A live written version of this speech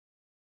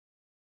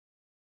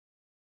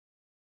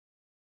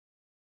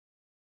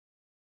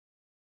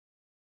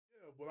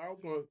Well, I was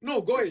going.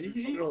 No, go ahead.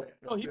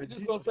 No, He was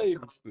just gonna say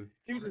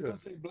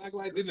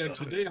Blacklight. Then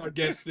today our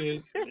guest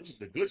is This is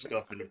the good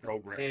stuff in the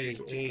program. this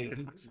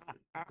is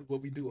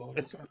what we do all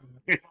the time.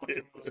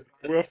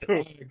 Well,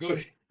 Go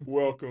ahead.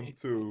 welcome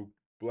to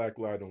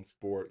Blacklight on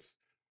Sports.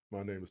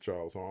 My name is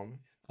Charles Hallman.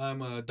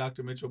 I'm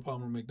Dr.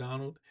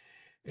 Mitchell-Palmer-McDonald,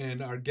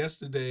 and our guest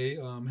today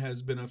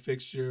has been a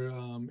fixture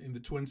in the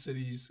Twin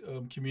Cities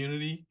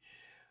community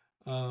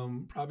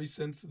probably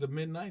since the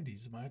mid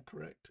 '90s. Am I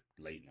correct?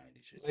 Late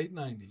 90s. Yeah. Late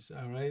 '90s.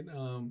 All right.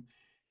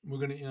 We're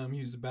gonna.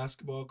 He's a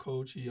basketball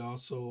coach. He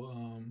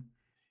also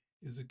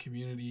is a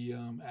community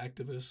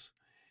activist,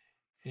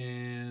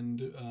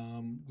 and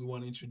we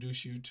want to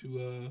introduce you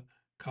to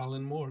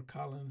Colin Moore.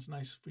 Colin, it's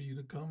nice for you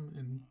to come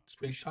and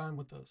spend time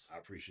with us. I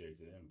appreciate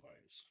the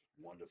invite. It's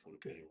wonderful to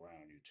be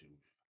around you two.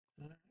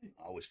 Right.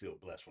 I always feel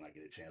blessed when I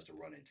get a chance to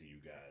run into you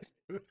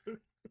guys.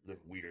 Look,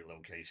 weird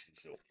locations.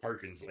 So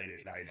Perkins late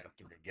at night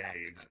after the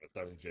game,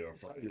 Thursday or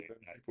Friday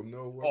night. People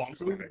know Oh, what I'm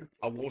sorry.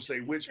 I won't say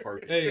which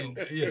Perkins. Hey,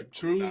 yeah,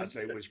 true. I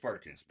say which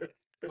Perkins. But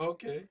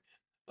Okay.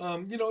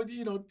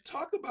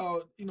 Talk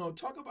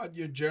about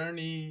your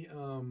journey,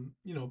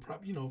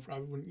 probably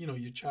when,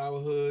 your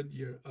childhood,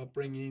 your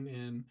upbringing,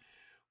 and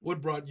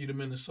what brought you to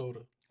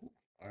Minnesota.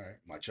 all right,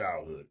 my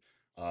childhood.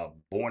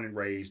 Born and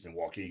raised in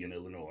Waukegan,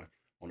 Illinois,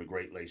 on the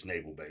Great Lakes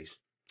Naval Base.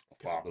 My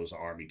father was an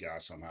Army guy.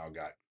 Somehow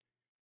got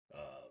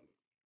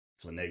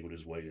finagled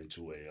his way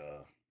into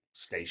a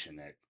station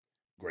at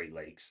Great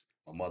Lakes.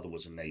 My mother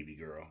was a Navy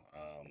girl.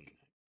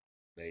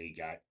 They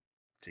got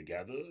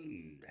together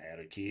and had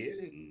a kid,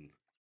 and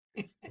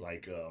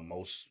like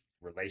most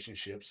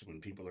relationships, when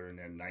people are in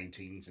their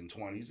 19s and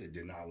 20s, it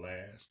did not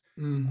last.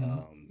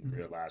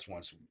 Realized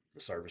once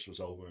the service was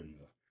over and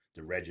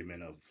the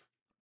regimen of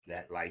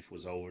that life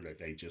was over that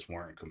they just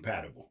weren't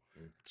compatible.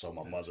 So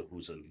my mother,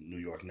 who's a New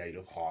York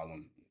native,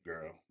 Harlem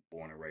girl,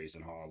 born and raised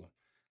in Harlem,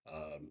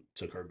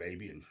 took her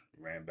baby and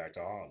ran back to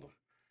Harlem.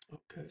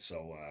 Okay.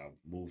 So I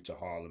moved to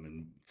Harlem,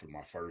 and for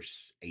my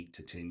first 8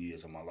 to 10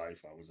 years of my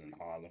life, I was in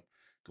Harlem,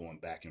 going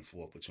back and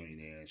forth between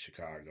there and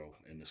Chicago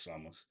in the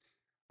summers.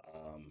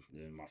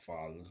 Then my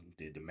father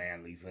did the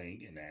manly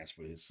thing and asked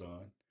for his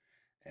son,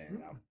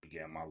 and I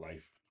began my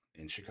life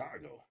in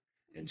Chicago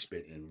and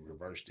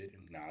reversed it.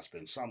 And now I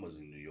spend summers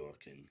in New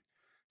York and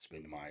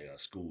spend my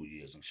school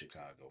years in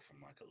Chicago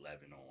from like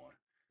 11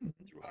 on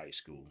through high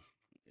school.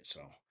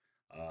 So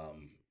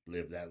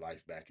lived that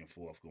life back and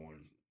forth,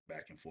 going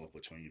back and forth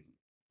between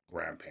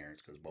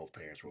grandparents because both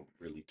parents were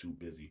really too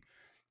busy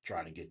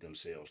trying to get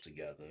themselves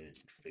together and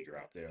figure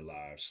out their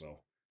lives.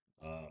 So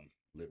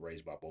lived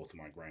raised by both of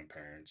my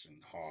grandparents in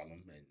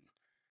Harlem, and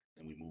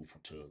then we moved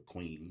to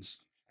Queens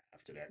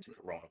after that to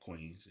Corona,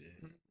 Queens.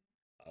 Yeah.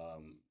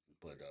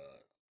 But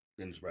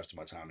then the rest of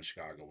my time in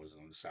Chicago was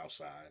on the South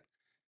Side,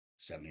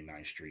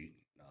 79th Street,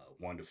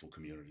 wonderful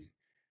community,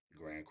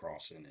 Grand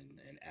Crossing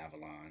and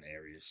Avalon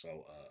area.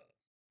 So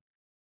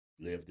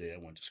lived there,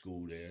 went to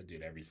school there,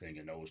 did everything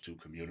in those two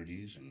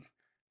communities, and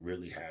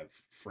really have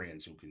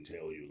friends who can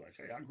tell you like,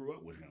 hey, I grew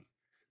up with him.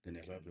 Then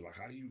they'll be like,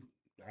 how'd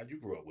you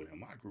grow up with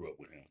him? I grew up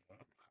with him.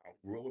 I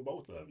grew up with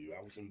both of you.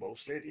 I was in both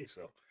cities.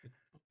 So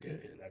yeah,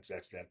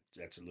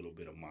 that's a little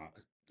bit of my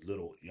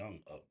little young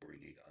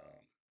upbringing.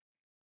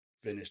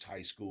 Finished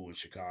high school in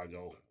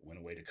Chicago, went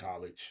away to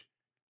college,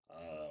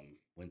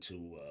 went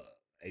to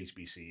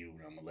HBCU,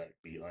 and I'm gonna let it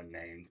be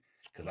unnamed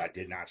because I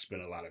did not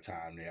spend a lot of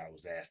time there. I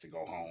was asked to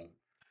go home.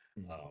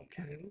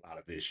 Had a lot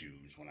of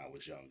issues when I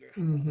was younger.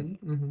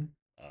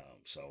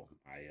 So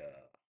I,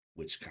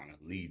 which kind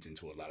of leads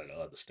into a lot of the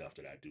other stuff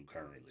that I do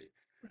currently.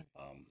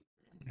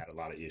 Had a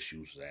lot of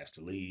issues, was asked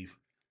to leave,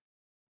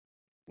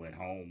 went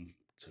home,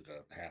 took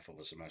a half of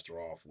a semester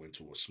off, went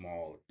to a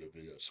small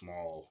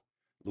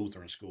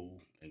Lutheran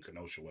school in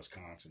Kenosha,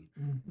 Wisconsin,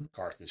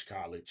 Carthage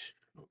College.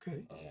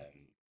 Okay.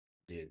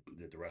 Did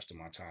the rest of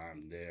my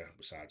time there,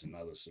 besides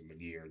another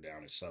year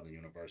down at Southern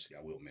University.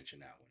 I will mention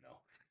that one though.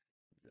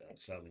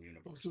 Southern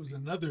University. Oh, so it was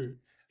another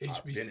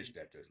HBCU. I finished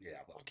at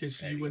Okay,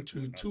 so you went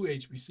to two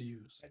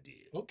HBCUs. I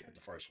did. Okay.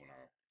 The first one.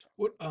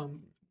 What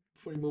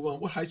before you move on,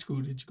 what high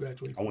school did you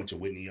graduate from? I went to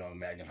Whitney Young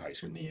Magnet High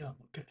School. Whitney Young,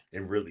 okay.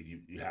 And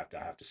really,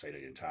 I have to say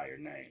the entire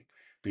name.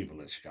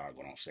 People in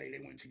Chicago don't say they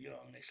went to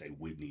Young. They say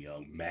Whitney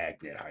Young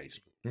Magnet High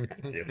School.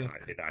 If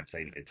I did not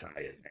say the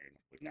entire name,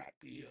 it would not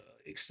be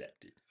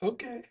accepted.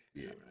 Okay.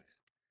 Yeah. All right.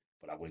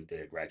 But I went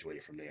there,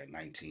 graduated from there in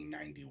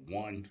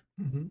 1991.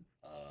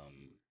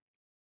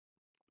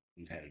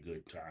 We had a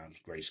good time.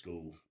 Great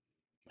school.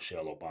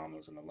 Michelle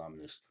Obama's an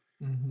alumnus.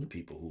 The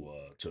people who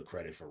took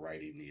credit for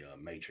writing the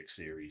Matrix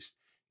series,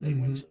 they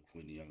went to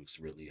Whitney Young. It's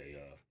really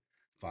a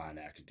fine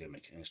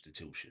academic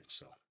institution.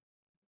 So,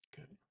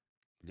 okay.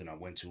 Then I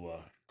went to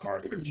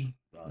Carthage,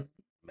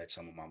 met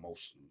some of my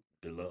most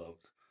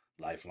beloved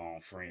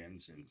lifelong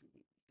friends and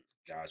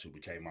guys who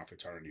became my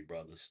fraternity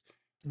brothers.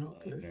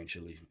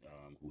 Eventually,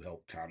 who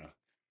helped kind of.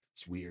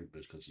 It's weird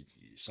because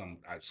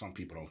some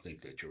people don't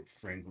think that your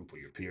friend group or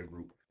your peer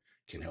group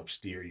can help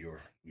steer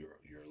your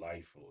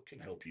life or can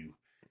help you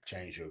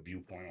change your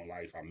viewpoint on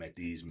life. I met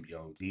these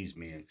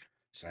men,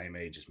 same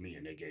age as me,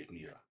 and they gave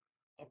me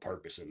a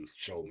purpose and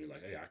showed me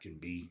like, hey, I can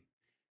be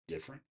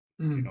different.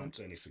 Mm-hmm. You know what I'm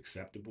saying? It's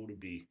acceptable to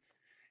be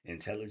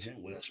intelligent,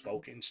 well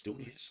spoken,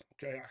 studious.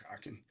 Okay,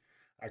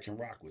 I can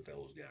rock with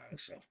those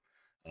guys. So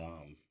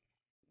um,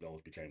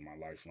 those became my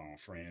lifelong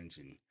friends,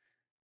 and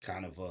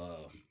kind of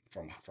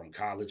from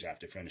college,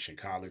 after finishing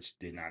college,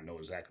 did not know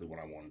exactly what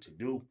I wanted to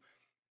do.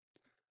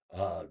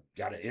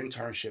 Got an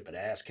internship at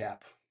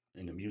ASCAP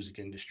in the music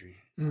industry.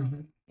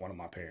 Mm-hmm. One of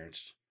my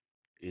parents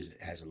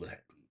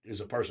is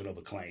a person of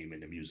acclaim in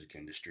the music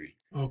industry.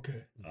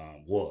 Okay.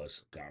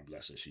 Was, God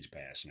bless her, she's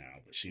passed now,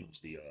 but she was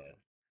the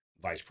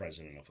vice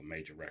president of a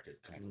major record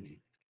company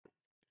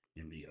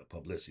in the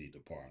publicity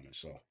department.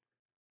 So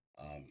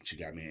she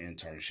got me an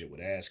internship with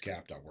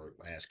ASCAP.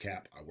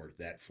 I worked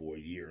that for a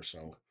year or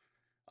so.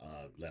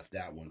 Left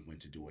that one,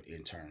 went to do an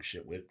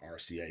internship with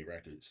RCA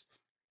Records.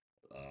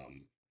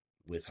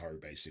 With her,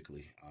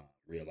 basically,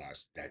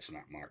 realized that's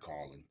not my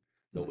calling.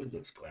 Though it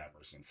looks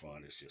glamorous and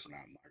fun, it's just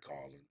not my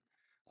calling.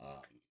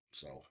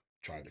 So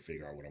tried to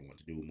figure out what I wanted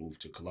to do.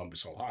 Moved to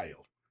Columbus,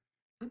 Ohio.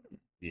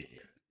 Yeah,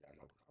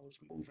 I was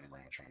moving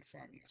around trying to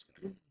find my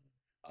stuff.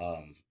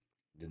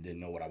 Didn't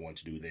know what I wanted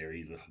to do there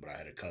either, but I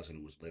had a cousin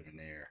who was living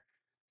there.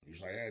 He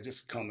was like, "Hey,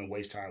 just come and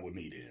waste time with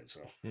me then."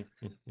 So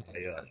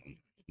I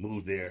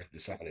moved there,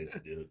 decided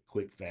the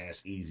quick,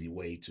 fast, easy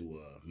way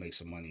to make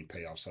some money and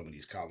pay off some of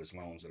these college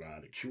loans that I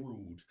had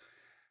accrued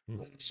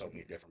so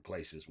many different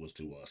places was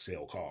to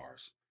sell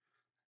cars.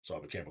 So I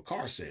became a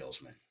car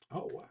salesman.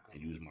 Oh wow.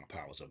 And used my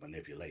powers of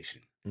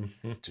manipulation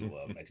to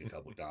make a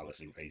couple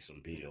dollars and pay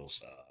some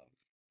bills.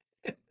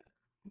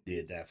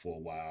 Did that for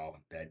a while.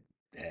 That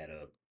had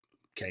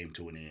came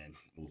to an end.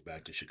 Moved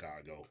back to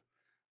Chicago.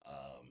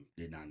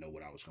 Did not know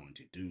what I was going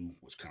to do.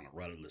 Was kind of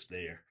rudderless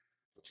there.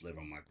 Was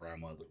living with my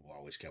grandmother, who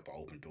always kept an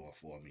open door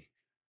for me.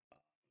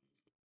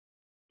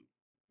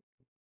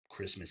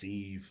 Christmas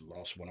Eve,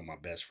 lost one of my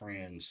best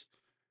friends.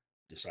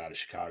 Decided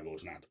Chicago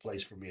is not the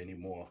place for me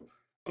anymore.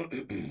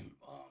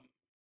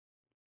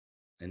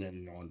 And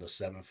then on the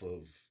 7th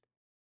of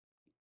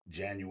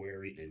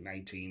January in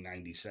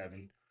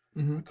 1997,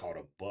 Mm-hmm. I caught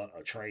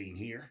a train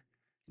here,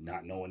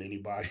 not knowing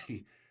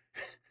anybody,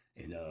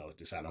 and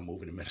decided I'm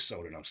moving to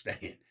Minnesota and I'm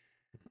staying.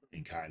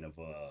 And kind of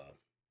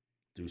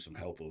through some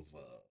help of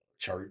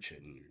church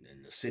and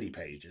the city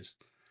pages,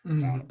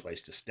 found a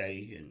place to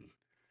stay and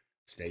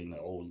stayed in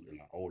an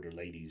older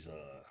lady's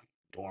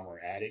dormer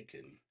attic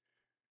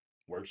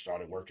and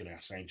started working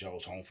at St.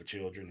 Joe's Home for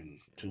Children. And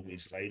 2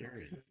 weeks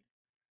later, and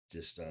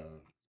just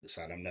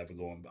decided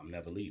I'm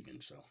never leaving.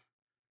 So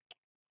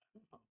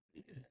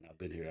yeah, and I've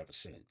been here ever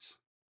since.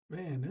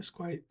 Man, that's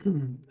quite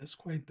that's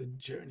quite the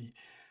journey.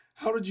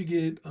 How did you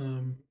get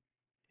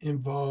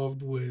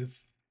involved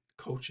with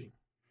coaching?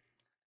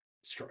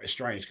 It's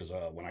strange because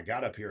when I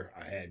got up here,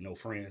 I had no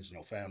friends,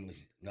 no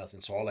family, nothing.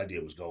 So all I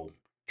did was go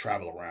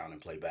travel around and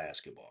play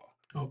basketball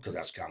Okay. because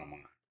that's kind of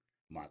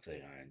my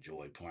thing. I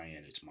enjoy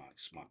playing. It's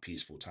my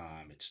peaceful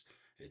time.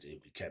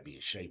 It kept me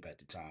in shape at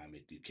the time.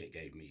 It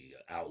gave me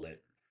an outlet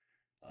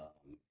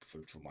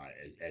for my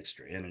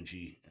extra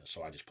energy.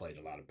 So I just played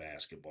a lot of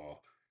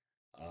basketball.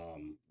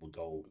 Would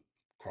go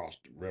across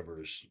the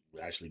rivers. We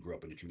actually grew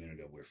up in the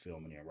community that we're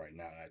filming in right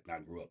now. I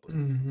grew up, but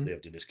Mm-hmm.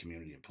 lived in this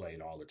community and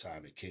played all the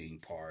time at King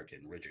Park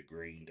and Richard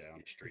Green down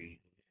the street.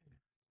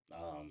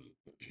 Um,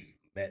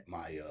 met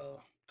my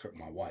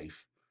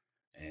wife,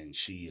 and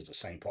she is a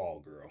St. Paul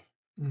girl,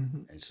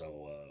 Mm-hmm. and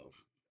so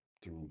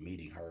through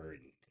meeting her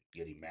and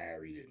getting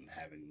married and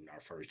having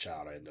our first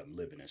child, I ended up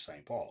living in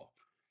St. Paul.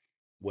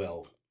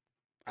 Well,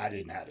 I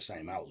didn't have the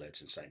same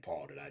outlets in St.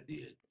 Paul that I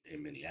did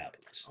in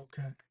Minneapolis.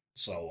 Okay.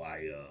 So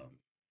I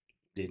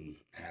didn't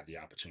have the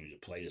opportunity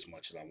to play as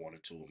much as I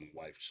wanted to. And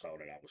my wife saw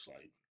that I was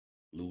like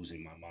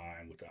losing my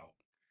mind without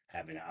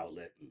having an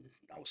outlet. And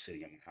I was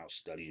sitting in my house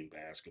studying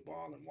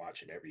basketball and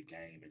watching every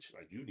game. And she's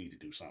like, "You need to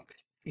do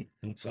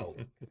something." So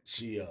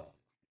she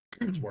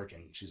was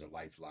working. She's a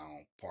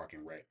lifelong park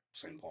and rec,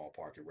 St. Paul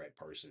park and rec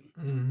person.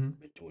 Mm-hmm.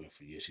 Been doing it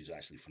for years. She's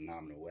actually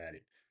phenomenal at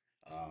it.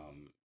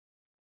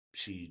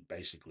 She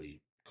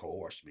basically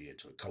coerced me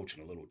into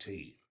coaching a little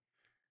team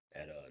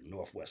at a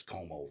Northwest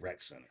Como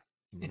Rec Center,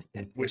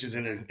 which is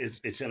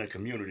it's in a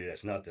community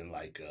that's nothing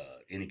like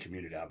any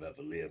community I've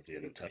ever lived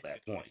in until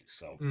that point.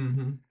 So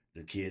Mm-hmm.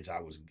 the kids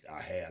I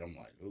had, I'm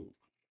like, ooh,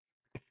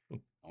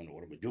 I don't know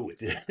what I'm gonna do with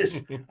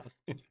this.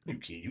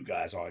 You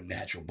guys are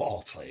natural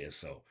ball players,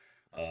 so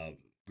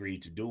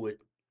agreed to do it.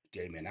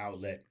 Gave me an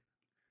outlet.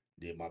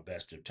 Did my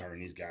best to turn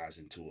these guys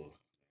into a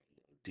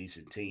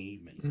decent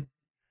team, and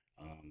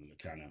it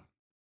kind of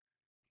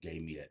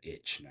gave me an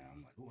itch. Now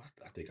I'm like,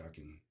 oh, I think I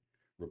can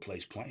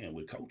replace playing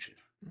with coaching.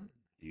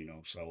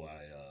 So I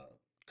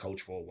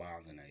coached for a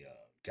while, and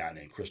a guy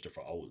named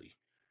Christopher Oley,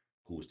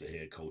 who was the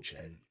head coach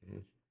at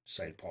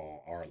St.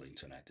 Paul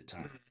Arlington at the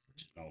time,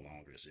 which no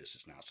longer exists.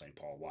 It's now St.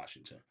 Paul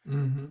Washington.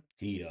 Mm-hmm.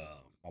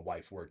 My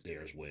wife worked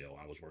there as well.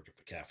 I was working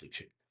for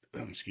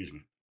excuse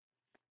me,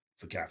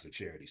 for Catholic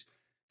Charities.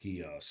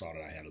 He saw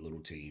that I had a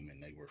little team,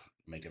 and they were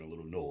making a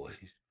little noise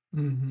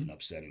Mm-hmm. and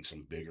upsetting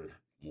some bigger,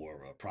 more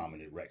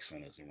prominent rec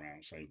centers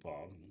around St.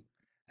 Paul. And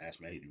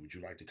asked me, hey, would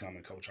you like to come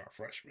and coach our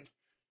freshmen?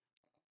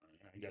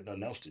 I got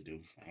nothing else to do.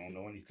 I don't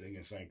know anything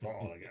in St.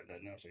 Paul. I got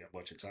nothing else. I got a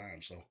bunch of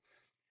time. So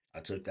I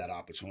took that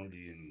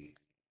opportunity, and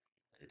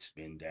it's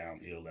been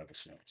downhill ever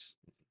since.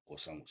 Or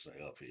some would say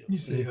uphill. You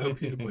say up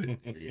here, but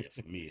Yeah,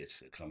 for me,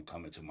 it's I'm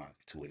coming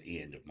to an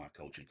end of my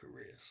coaching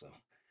career. So,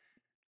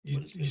 you,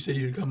 but it's you been say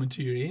you're coming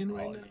to your end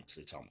right oh now. yes,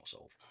 it's almost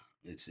over.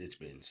 It's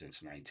been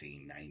since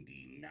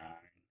 1999.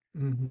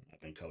 Mm-hmm.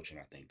 I've been coaching.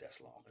 I think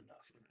that's long enough.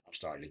 I'm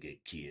starting to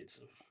get kids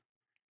of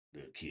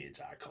the kids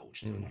I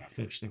coached when I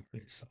first started.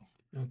 So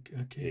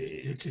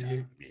Okay, it's okay,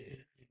 time. Yeah.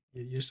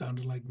 you're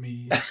sounding like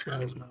me as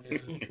far as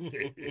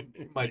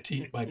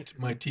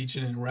my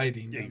teaching and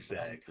writing.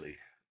 Exactly.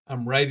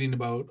 I'm writing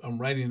about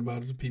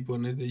the people,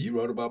 and they say, you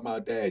wrote about my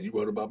dad, you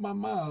wrote about my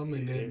mom,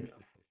 and then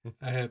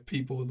I have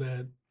people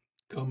that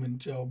come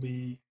and tell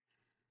me,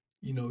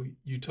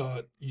 you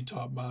taught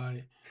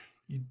my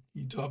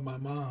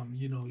mom,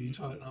 you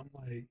taught. I'm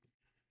like,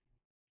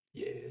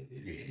 yeah,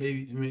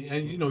 maybe,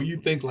 and you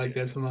think like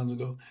that sometimes and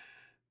go,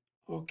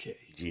 okay,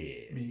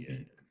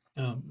 maybe,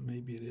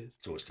 maybe it is.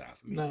 So it's time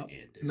for me Now, to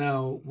end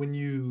this. when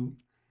you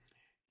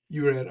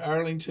were at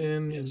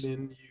Arlington, and Yes.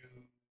 then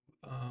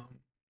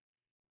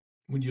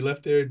when you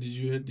left there, did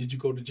you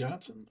go to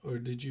Johnson, or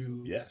did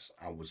you? Yes,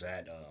 I was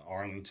at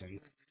Arlington,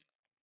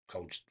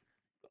 coached.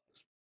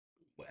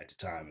 At the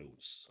time, it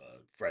was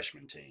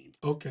freshman team.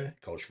 Okay.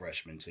 Coached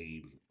freshman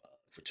team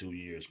for 2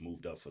 years.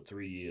 Moved up for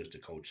 3 years to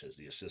coach as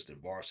the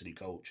assistant varsity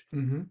coach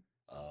Mm-hmm.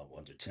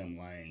 under Tim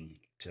Lang.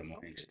 Tim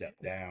Lang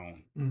stepped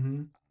down.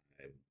 Mm-hmm.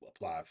 I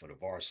applied for the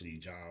varsity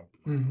job.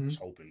 I Mm-hmm. was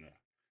hoping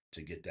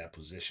to get that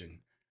position.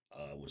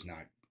 Was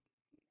not.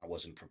 I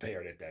wasn't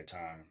prepared at that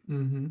time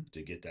Mm-hmm.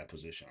 to get that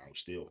position. I was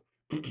still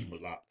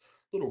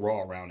little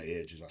raw around the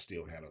edges. I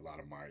still had a lot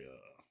of my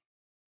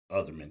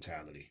other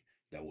mentality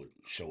that would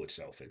show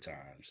itself at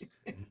times.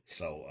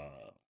 So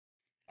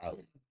I,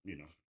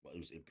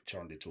 it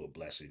turned into a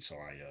blessing. So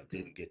I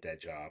didn't get that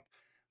job,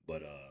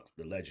 but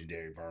the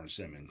legendary Vern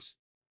Simmons,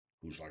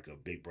 who's like a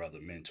big brother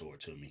mentor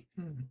to me,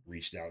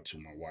 reached out to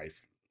my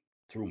wife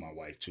through my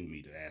wife to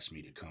me to ask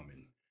me to come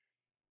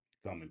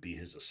and be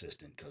his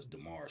assistant because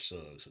DeMar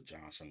Suggs, a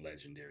Johnson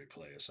legendary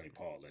player, St.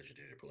 Paul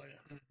legendary player,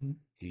 Mm-hmm.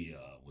 he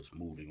was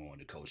moving on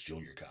to coach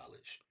junior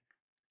college,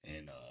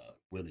 and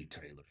Willie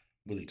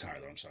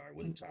Tyler, I'm sorry,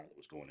 Willie Tyler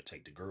was going to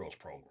take the girls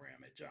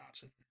program at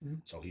Johnson,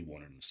 so he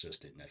wanted an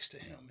assistant next to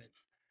him, and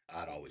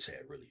I'd always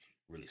had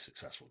really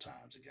successful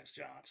times against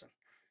Johnson,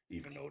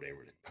 even though they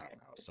were the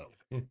powerhouse. So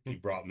he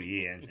brought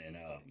me in, and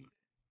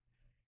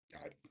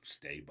I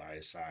stayed by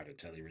his side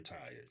until he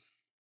retired.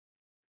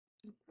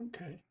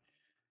 Okay.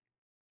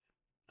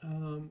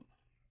 Um,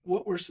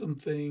 what were some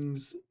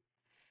things?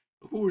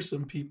 Who were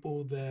some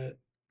people that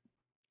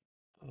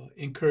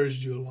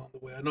encouraged you along the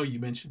way? I know you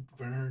mentioned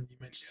Vern. You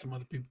mentioned some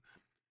other people.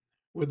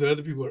 Were there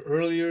other people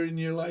earlier in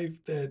your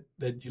life that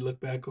you look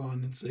back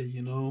on and say,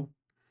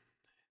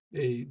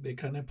 they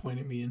kind of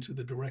pointed me into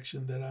the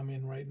direction that I'm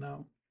in right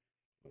now?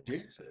 Yeah,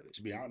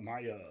 to be honest,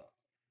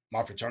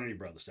 my fraternity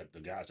brothers, that the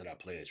guys that I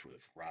pledged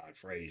with, Rod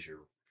Frazier,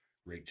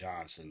 Rick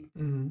Johnson,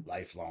 Mm-hmm.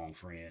 lifelong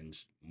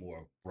friends,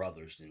 more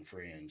brothers than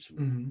friends who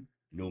Mm-hmm.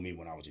 knew me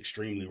when I was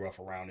extremely rough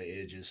around the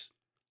edges,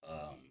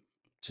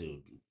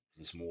 to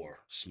this more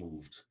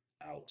smoothed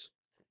out,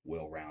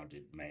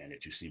 well-rounded man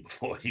that you see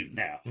before you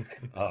now.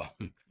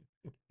 Um,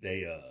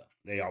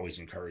 they always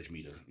encourage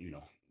me to,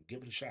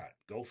 give it a shot,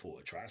 go for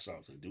it, try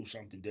something, do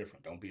something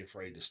different. Don't be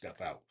afraid to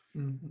step out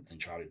Mm-hmm. and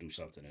try to do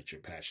something that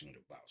you're passionate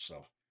about.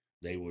 So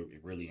they were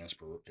really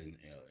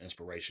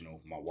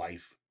inspirational. My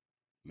wife,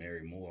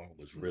 Mary Moore,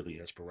 was really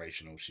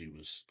inspirational. She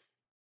was,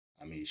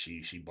 I mean,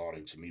 she bought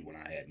into me when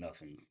I had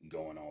nothing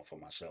going on for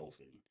myself,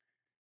 and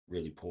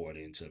really poured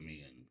into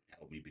me and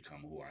helped me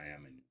become who I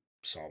am, and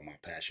saw my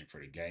passion for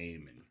the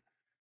game and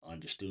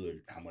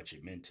understood how much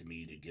it meant to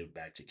me to give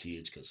back to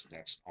kids, because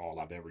that's all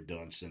I've ever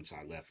done since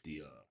I left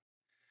the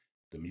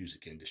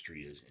music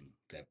industry, is in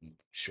that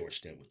short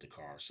stint with the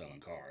car selling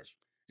cars,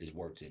 is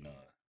worked in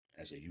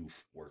as a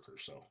youth worker.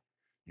 So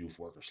youth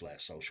worker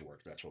slash social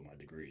worker, that's what my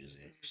degree is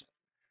in. So,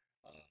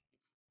 uh,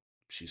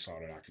 she saw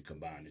that I could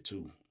combine the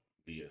two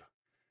via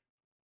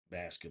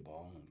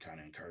basketball, and kind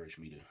of encouraged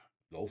me to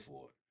go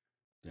for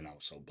it. Then I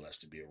was so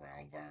blessed to be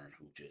around Vern,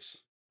 who just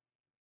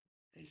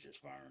he's just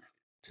Vern.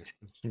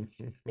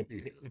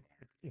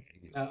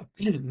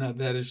 Now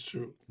that is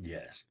true.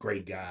 Yes,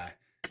 great guy.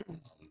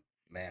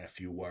 Man, a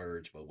few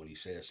words, but when he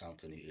says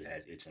something,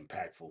 it's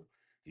impactful.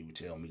 He would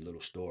tell me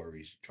little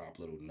stories, drop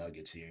little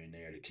nuggets here and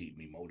there to keep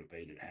me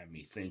motivated, have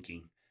me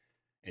thinking,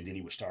 and then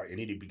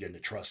he'd begin to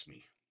trust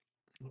me.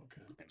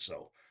 Okay. And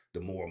so, the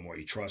more and more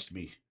he trusts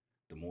me,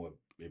 the more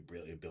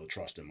it built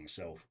trust in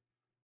myself.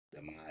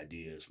 That my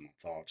ideas, my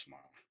thoughts, my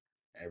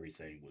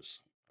everything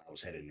I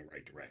was headed in the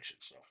right direction.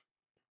 So,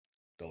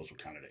 those were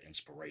kind of the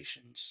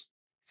inspirations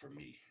for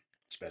me,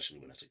 especially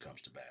when it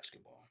comes to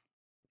basketball.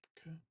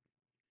 Okay.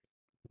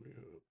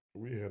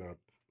 We had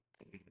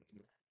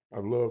I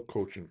love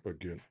coaching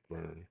against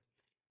Vern,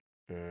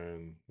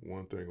 and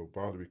one thing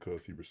about it,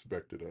 because he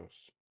respected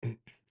us.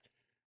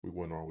 we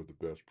weren't always the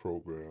best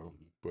program,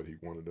 Mhm. but he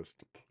wanted us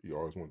to. He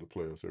always wanted to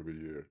play us every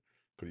year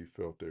because he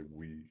felt that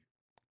we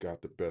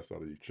got the best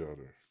out of each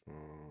other.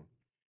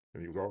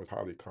 And he was always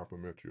highly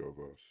complimentary of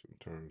us in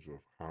terms of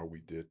how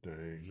we did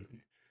things.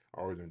 Mhm.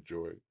 I always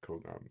enjoyed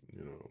coach. I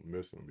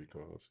miss him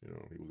because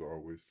he was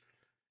always.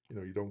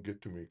 You don't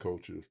get too many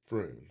coaches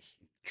friends.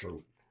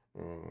 True.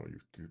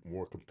 You're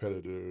more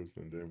competitors,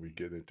 and then we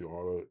get into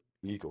all the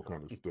ego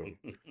kind of stuff.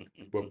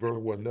 But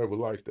Vern was never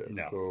like that.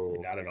 No,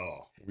 So not at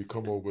all. we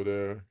come over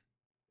there,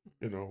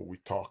 we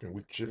talk and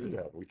we chit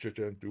chat. We chit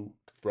chat and do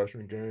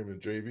freshman game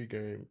and JV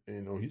game.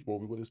 He's supposed to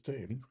be with his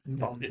team.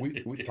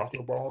 We talking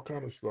about all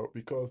kind of stuff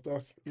because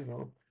that's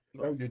how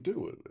you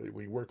do it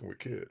when you're working with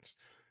kids.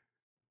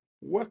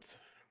 What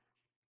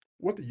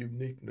the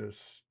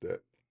uniqueness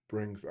that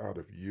brings out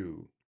of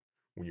you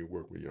when you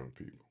work with young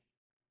people?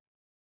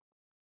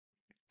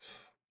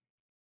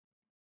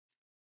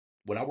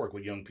 When I work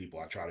with young people,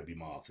 I try to be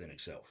my authentic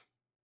self.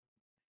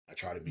 I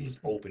try to be as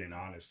open and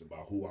honest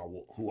about who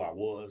I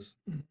was,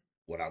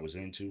 what I was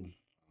into,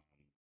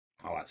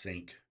 how I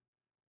think,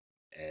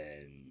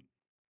 and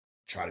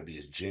try to be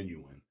as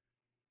genuine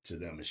to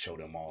them and show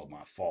them all of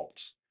my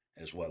faults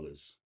as well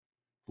as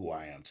who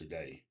I am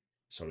today,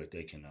 so that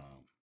they can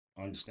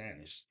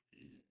understand this.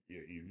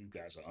 You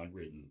guys are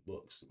unwritten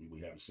books.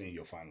 We haven't seen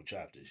your final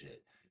chapters yet.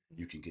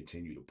 You can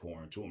continue to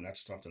pour into them.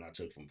 That's something I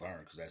took from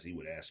Vern, because as he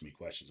would ask me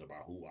questions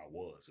about who I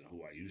was and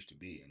who I used to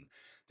be and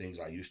things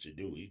I used to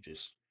do, he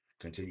just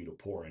continued to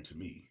pour into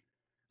me.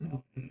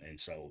 And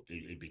so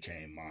it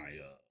became my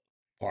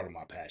part of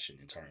my passion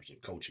in terms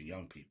of coaching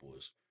young people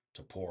is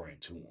to pour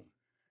into them.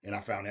 And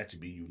I found that to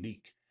be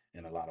unique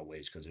in a lot of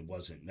ways because it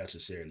wasn't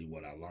necessarily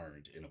what I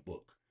learned in a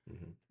book.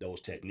 Mm-hmm. Those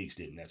techniques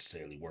didn't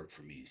necessarily work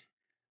for me.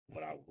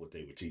 What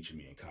they were teaching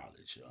me in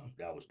college,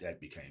 that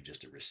became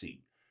just a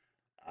receipt.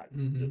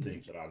 The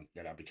things that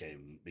I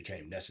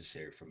became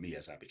necessary for me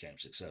as I became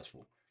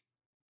successful.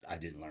 I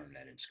didn't learn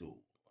that in school.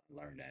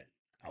 I learned that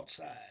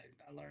outside.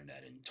 I learned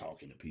that in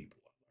talking to people.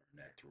 I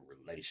learned that through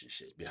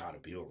relationships, how to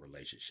build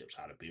relationships,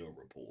 how to build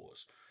rapport,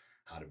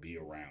 how to be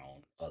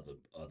around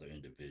other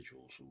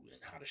individuals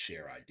and how to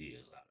share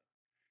ideas,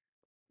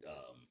 how to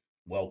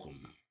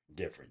welcome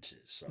differences.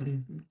 So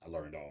I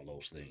learned all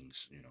those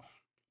things,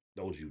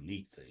 those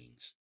unique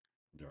things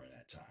during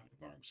that time.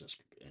 Vern was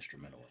just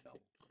instrumental in that.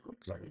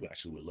 Because we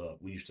actually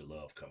we used to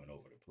love coming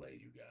over to play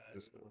you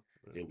guys.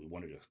 It was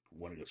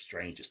one of the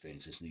strangest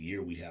things. It's the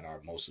year we had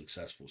our most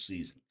successful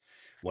season.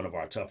 One of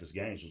our toughest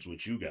games was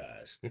with you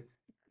guys,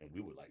 and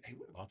we were like, "Hey,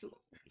 we're about to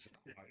lose.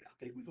 I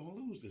think we're gonna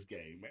lose this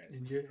game, man."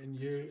 And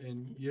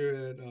you're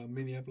at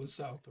Minneapolis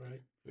South,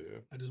 right?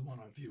 Yeah. I just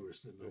want our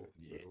viewers to know.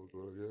 Yeah,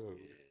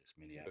 yes,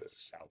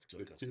 Minneapolis South The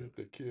took us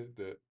to. kid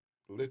that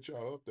lit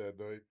y'all up that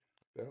night,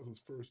 that was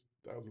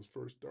his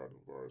first start in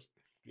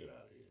varsity. Get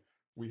out of here.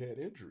 We had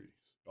injuries.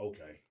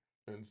 Okay.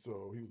 And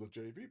so he was a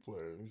JV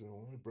player. And he said,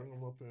 well, bring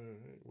him up there.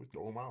 We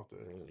throw him out there.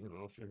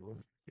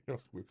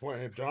 We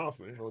playing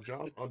Johnson.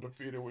 Johnson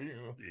undefeated.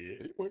 Yeah.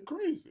 He went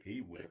crazy.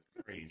 He went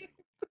crazy.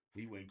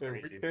 He went And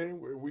we crazy.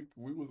 came.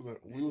 We was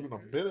in a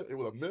minute. It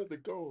was a minute to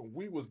go, and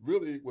we was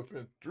really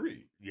within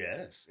 3.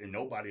 Yes, and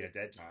nobody at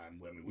that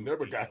time. I mean, we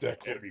Never got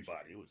that close.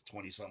 Everybody. It was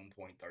 20-something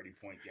point,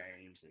 30-point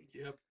games, and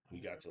Yep. we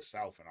got to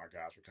South, and our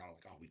guys were kind of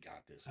like, "Oh, we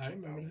got this." I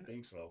remember don't that.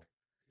 think so.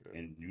 Yeah.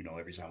 And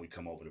every time we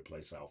come over to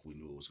play South, we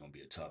knew it was going to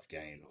be a tough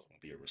game. It was going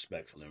to be a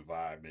respectful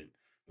environment.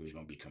 It was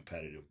going to be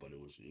competitive, but it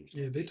was.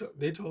 Yeah, they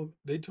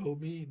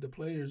told me, the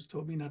players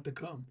told me not to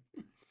come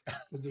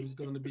because it was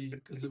going to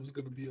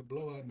be a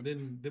blowout. And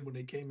then when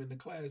they came into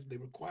class, they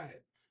were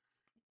quiet.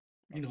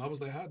 I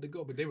was like, how'd it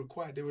go? But they were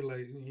quiet. They were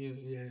like,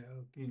 yeah.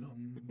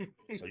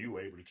 So you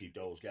were able to keep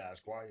those guys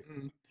quiet?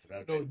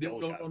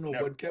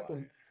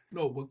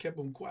 No. What kept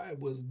them quiet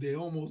was they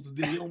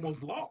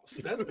almost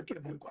lost. That's what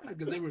kept them quiet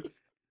because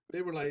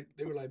they were like,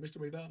 Mr.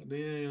 McDonald,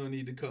 they don't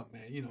need to come,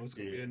 man. It's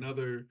gonna be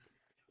another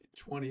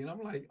 20. And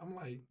I'm like,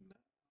 I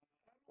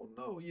don't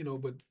know,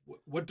 but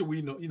what do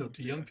we know?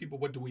 To young people,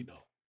 what do we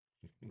know?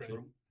 Right.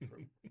 True.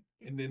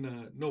 And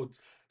then notes.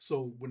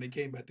 So when they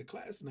came back to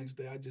class the next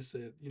day, I just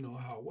said,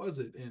 how was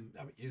it? And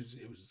I mean, it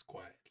was just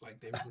quiet. Like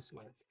they were just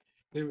like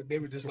they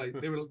were just like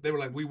they were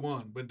like, we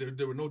won, but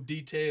there were no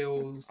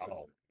details.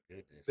 Oh,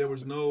 goodness. There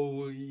was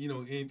no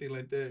anything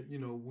like that.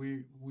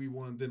 We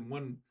won.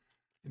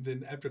 And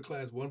then after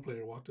class, one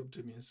player walked up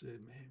to me and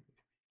said, "Man,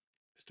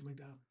 Mr.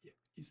 McDonald, yeah,"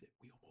 he said,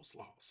 "we almost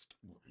lost."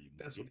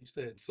 That's what he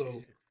said.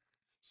 So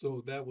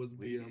that was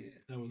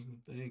the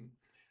thing.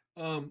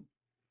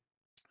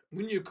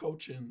 When you're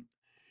coaching,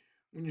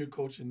 we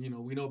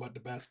know about the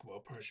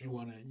basketball part. You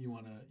wanna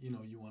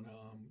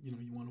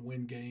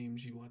win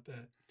games. You want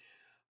that.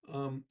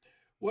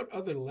 What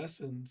other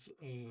lessons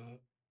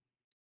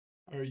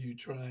are you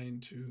trying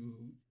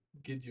to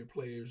get your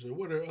players, or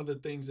what are other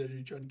things that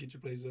you're trying to get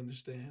your players to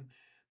understand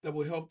that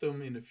will help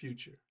them in the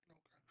future?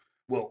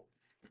 Well,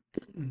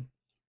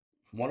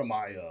 one of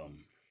my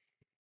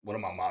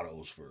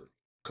mottos for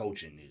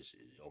coaching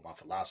or my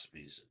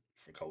philosophies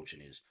for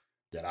coaching is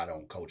that I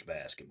don't coach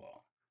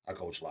basketball. I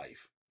coach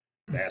life.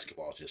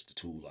 Basketball is just the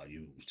tool I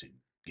use to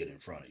get in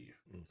front of you.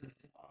 Mhm.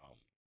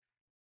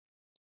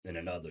 And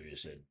another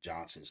is that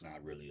Johnson's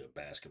not really a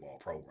basketball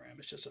program.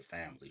 It's just a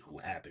family who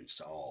happens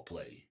to all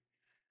play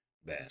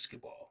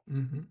basketball.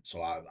 Mm-hmm.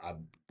 So I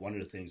one of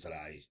the things that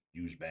I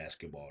use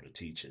basketball to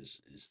teach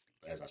is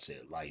as I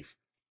said, life,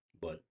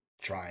 but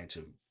trying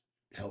to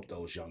help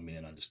those young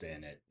men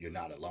understand that you're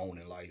not alone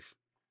in life.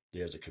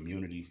 There's a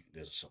community,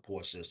 there's a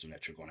support system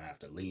that you're going to have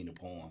to lean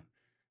upon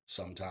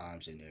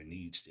sometimes in their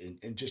needs,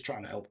 and just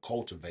trying to help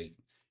cultivate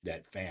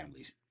that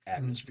family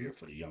atmosphere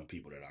for the young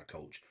people that I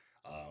coach.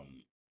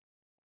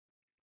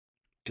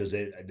 Because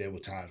there were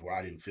times where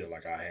I didn't feel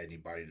like I had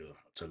anybody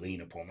to lean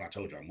upon. When I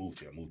told you I moved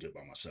here, I moved here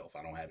by myself.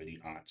 I don't have any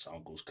aunts,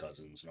 uncles,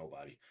 cousins,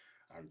 nobody.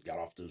 I got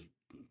off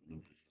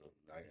and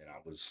I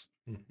was,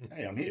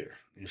 hey, I'm here.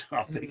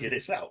 I'll figure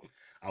this out.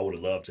 I would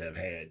have loved to have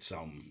had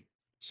some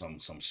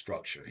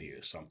structure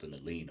here, something to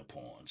lean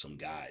upon, some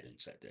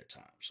guidance at that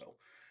time. So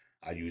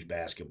I use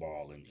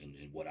basketball and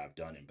what I've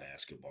done in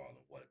basketball and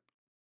what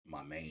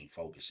my main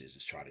focus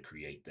is try to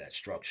create that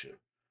structure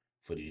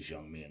for these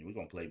young men. We're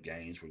gonna play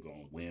games, we're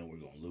gonna win, we're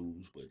gonna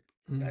lose, but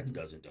that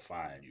doesn't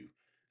define you.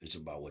 It's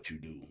about what you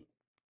do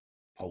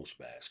post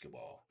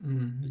basketball.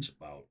 It's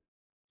about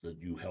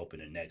you helping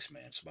the next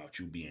man. It's about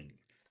you being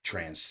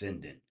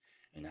transcendent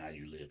in how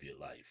you live your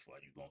life. Are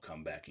you gonna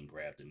come back and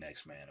grab the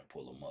next man and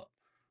pull him up?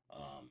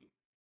 Um,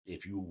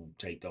 if you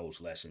take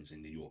those lessons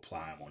and then you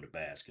apply them on the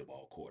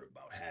basketball court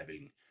about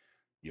having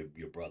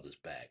your brother's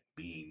back,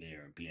 being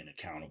there and being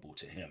accountable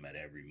to him at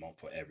every month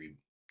for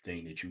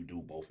everything that you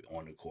do, both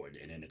on the court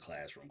and in the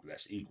classroom, because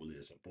that's equally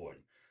as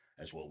important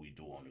as what we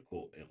do on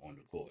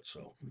the court.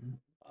 So,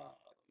 uh,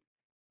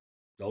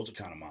 those are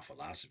kind of my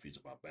philosophies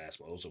about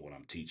basketball. Those are what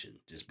I'm teaching.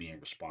 Just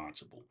being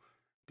responsible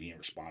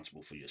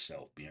for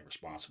yourself, being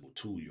responsible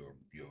to your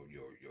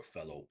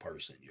fellow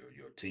person,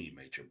 your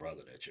teammate, your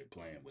brother that you're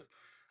playing with,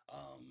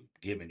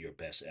 giving your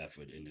best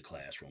effort in the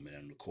classroom and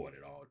on the court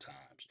at all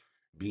times,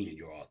 being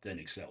your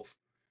authentic self.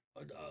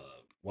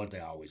 One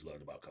thing I always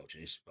loved about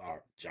coaching is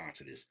our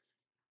Johnson is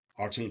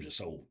our teams are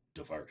so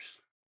diverse.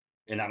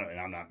 And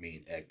I'm not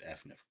mean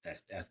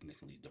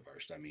ethnically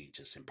diverse. I mean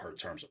just in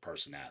terms of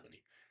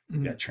personality.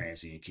 You got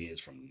transient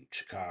kids from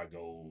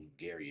Chicago,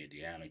 Gary,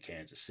 Indiana,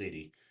 Kansas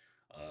City,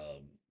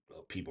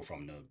 people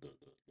from the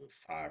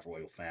five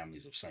royal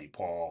families of St.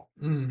 Paul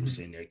who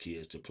send their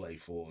kids to play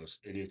for us.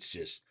 And it's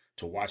just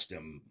to watch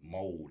them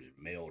mold and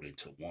meld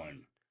into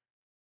one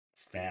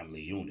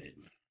family unit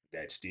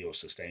that still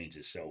sustains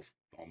itself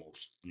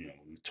almost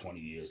 20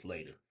 years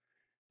later,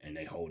 and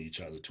they hold each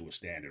other to a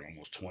standard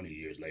almost 20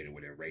 years later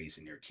where they're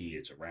raising their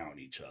kids around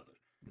each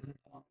other.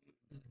 Um,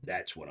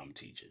 that's what I'm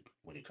teaching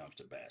when it comes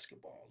to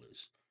basketball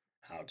is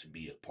how to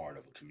be a part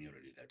of a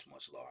community that's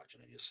much larger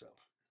than yourself.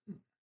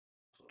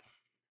 So,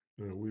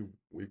 Now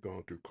we've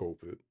gone through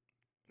COVID.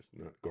 It's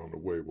not gone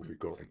away. We'll be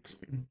going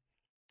through.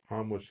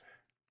 How much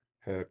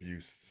have you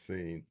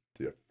seen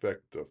the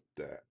effect of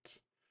that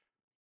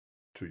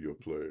to your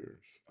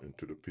players and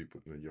to the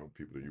people, the young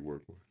people that you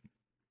work with?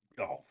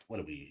 what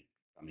do we?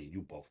 I mean,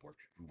 you both work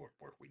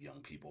with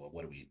young people.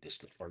 What do we? This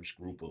the first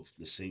group of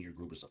the senior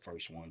group is the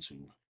first ones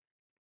who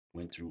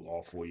went through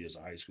all 4 years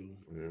of high school.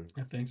 Yeah.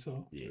 I think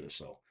so. Yeah,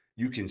 so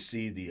you can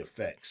see the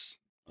effects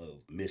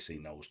of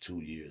missing those 2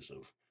 years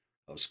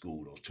of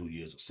school, those 2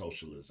 years of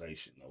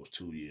socialization, those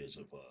 2 years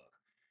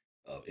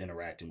of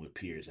interacting with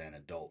peers and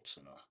adults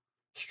in a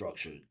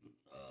structured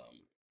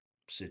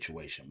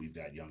situation. We've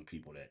got young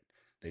people that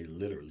they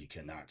literally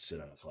cannot sit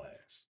in a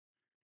class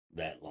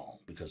that long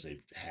because they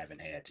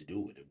haven't had to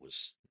do it. It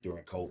was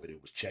during COVID.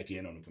 It was check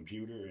in on the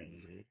computer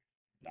and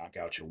knock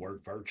out your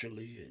work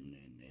virtually, and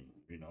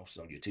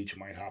so your teacher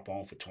might hop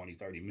on for 20,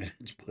 30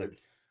 minutes, but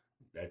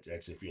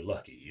that's if you're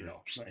lucky, you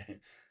know what I'm saying?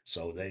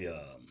 So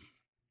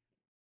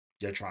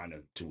they're trying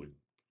to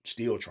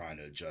still trying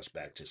to adjust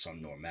back to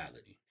some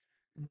normality,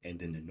 and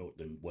then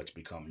the what's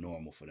become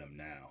normal for them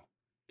now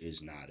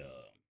is not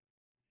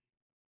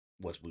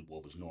what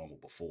was normal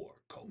before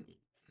COVID.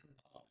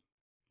 Um,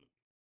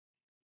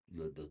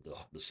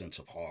 the sense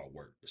of hard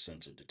work, the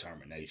sense of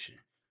determination,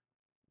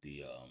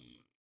 the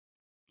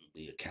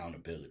the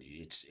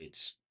accountability,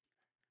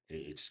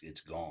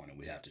 it's gone, and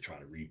we have to try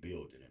to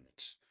rebuild it, and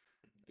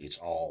it's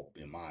all,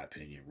 in my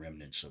opinion,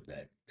 remnants of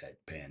that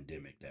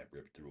pandemic that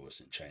ripped through us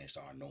and changed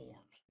our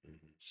norms.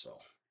 So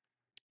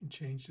It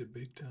changed it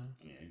big time.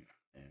 yeah.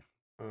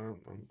 I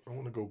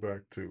want to go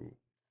back to,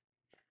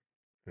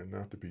 and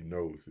not to be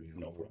nosy, I'm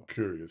No more problem.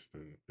 curious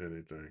than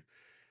anything.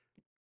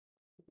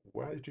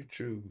 Why did you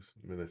choose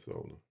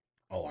Minnesota?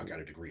 Oh, I got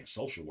a degree in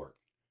social work,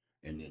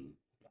 and then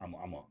I'm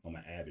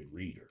an avid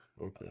reader.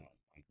 Okay.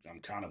 I'm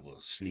kind of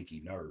a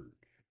sneaky nerd.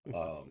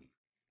 Um,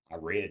 I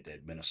read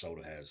that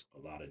Minnesota has a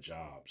lot of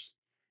jobs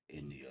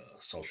in the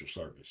social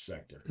service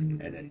sector, and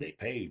then they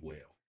paid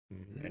well,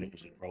 and it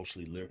was a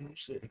grossly liberal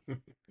city.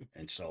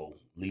 And so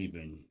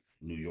leaving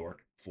New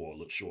York for a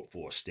little short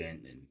for a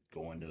stint and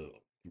going to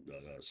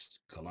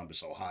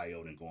Columbus,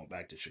 Ohio, then going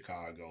back to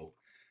Chicago,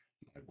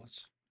 like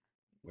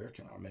where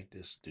can I make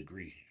this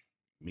degree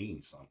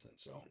mean something?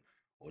 So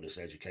or this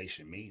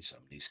education means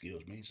something. These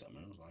skills mean something.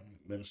 It was like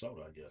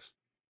Minnesota, I guess.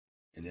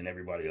 And then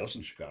everybody else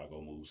in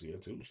Chicago moves here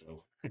too.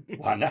 So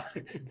why not?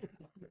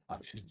 I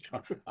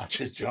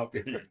just jump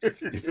in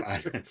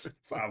and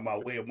find my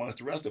way amongst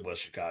the rest of us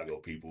Chicago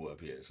people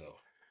up here. So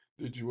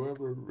Did you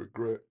ever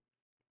regret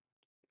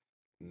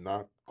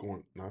not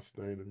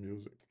staying in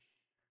music?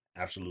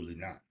 absolutely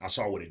not. I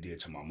saw what it did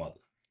to my mother.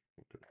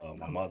 Okay.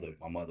 My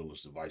mother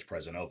was the vice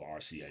president of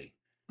RCA,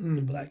 the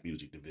Mhm. Black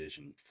Music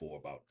Division, for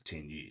about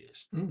 10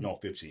 years. No,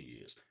 15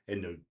 years.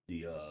 And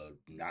the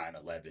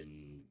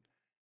 9/11,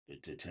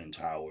 the 10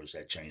 Towers,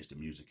 that changed the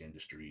music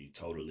industry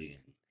totally.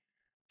 And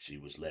she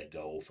was let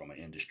go from an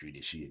industry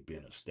that she had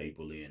been a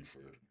staple in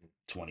for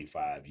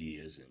 25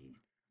 years. And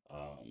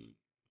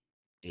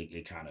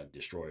it kind of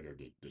destroyed her,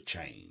 the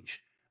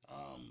change.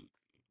 Um,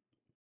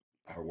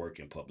 her work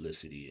in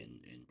publicity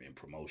and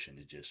promotion,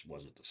 it just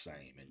wasn't the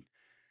same. And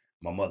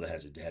my mother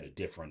had a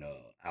different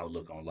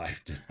outlook on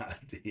life than I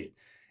did,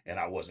 and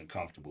I wasn't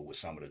comfortable with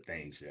some of the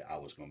things that I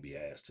was going to be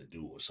asked to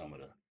do, or some of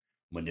the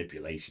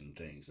manipulation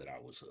things that I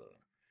was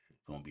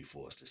going to be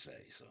forced to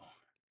say. So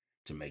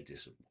to make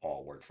this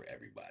all work for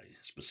everybody,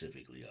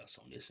 specifically us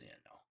on this end,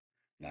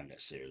 though, not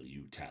necessarily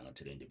you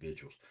talented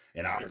individuals.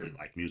 And I really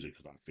like music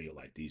because I feel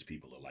like these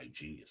people are like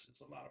geniuses.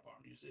 A lot of our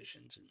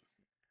musicians, and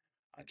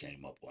I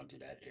came up under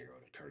that era,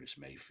 the Curtis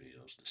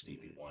Mayfields, the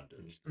Stevie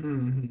Wonders,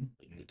 Mhm.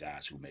 the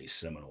guys who made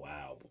seminal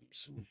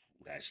albums, who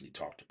actually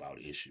talked about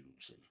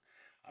issues.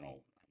 And I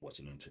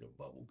wasn't into the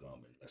bubble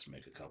gum and let's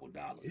make a couple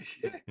dollars.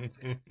 You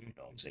know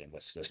what I'm saying?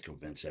 Let's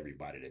convince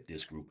everybody that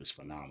this group is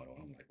phenomenal.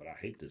 I'm like, but I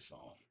hate this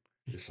song.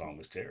 This song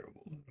is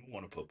terrible. I don't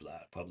want to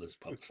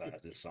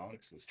publicize this song.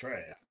 It's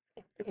trash.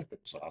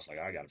 So I was like,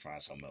 I got to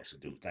find something else to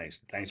do. Thanks,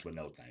 but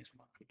no thanks,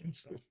 Mom.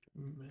 So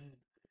Man.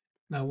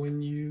 Now,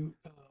 when you,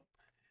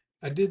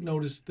 I did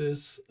notice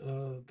this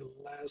the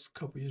last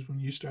couple years when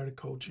you started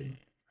coaching,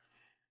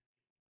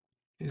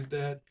 is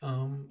that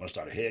want to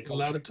start a head a coach?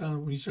 lot of times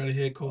when you started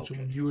head coaching,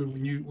 Okay.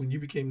 when you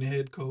became the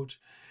head coach,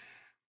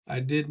 I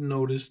did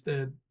notice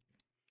that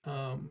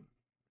um,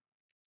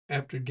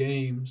 after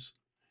games,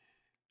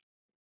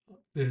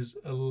 there's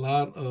a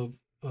lot of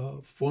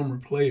former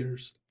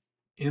players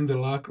in the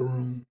locker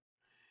room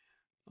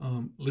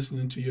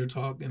listening to your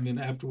talk, and then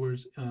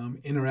afterwards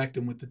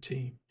interacting with the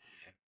team.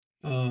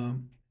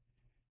 Um,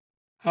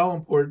 how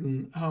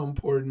important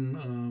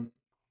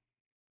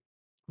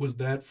was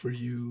that for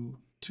you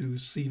to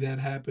see that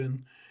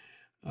happen?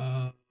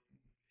 Uh,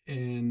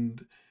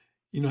 and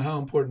how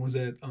important was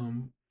that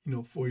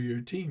for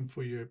your team,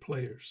 for your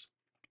players?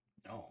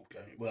 Oh,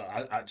 okay.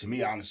 Well, to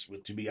be honest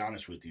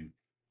with you,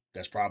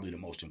 that's probably the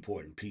most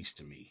important piece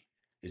to me,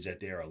 is that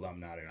there are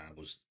alumni that I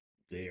was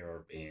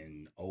there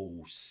in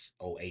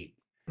 08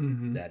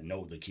 Mm-hmm. that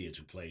know the kids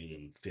who played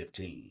in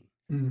 15.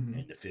 Mm-hmm.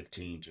 And the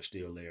 15s are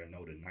still there,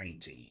 know the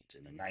 19s.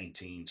 And the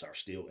 19s are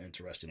still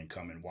interested in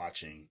coming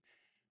watching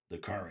the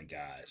current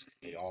guys.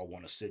 They all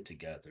want to sit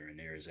together, and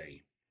there is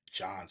a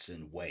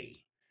Johnson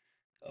way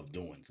of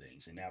doing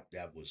things. And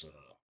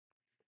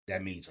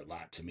that means a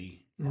lot to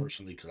me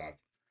personally, because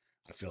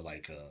I feel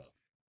like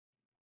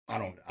I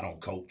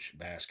don't coach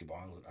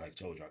basketball. Like I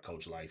told you, I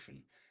coach life,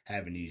 and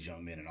having these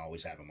young men and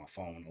always having my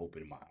phone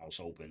open, my house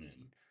open,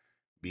 and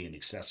being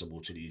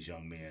accessible to these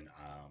young men.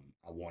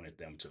 I wanted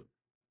them to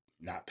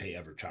not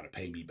ever try to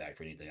pay me back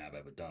for anything I've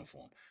ever done for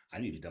them. I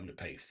needed them to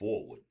pay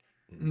forward.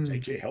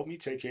 Help me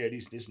take care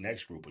of this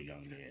next group of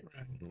young men.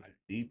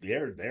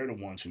 They're the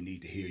ones who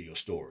need to hear your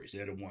stories.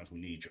 They're the ones who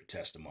need your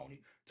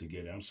testimony to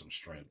give them some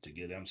strength,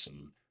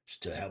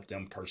 to help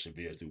them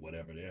persevere through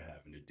whatever they're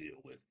having to deal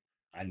with.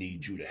 I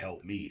need you to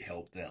help me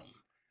help them.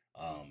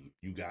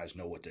 You guys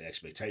know what the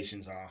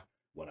expectations are,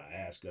 what I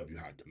ask of you,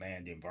 how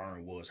demanding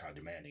Vern was, how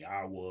demanding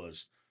I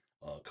was.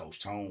 Coach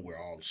Tone, we're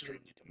all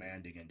extremely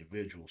demanding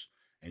individuals,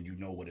 and you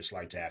know what it's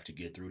like to have to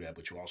get through that,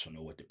 but you also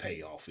know what the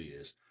payoff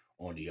is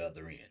on the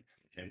other end.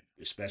 And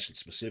especially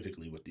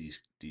specifically with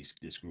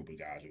this group of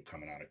guys who are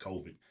coming out of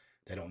COVID,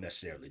 they don't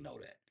necessarily know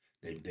that.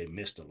 They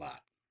missed a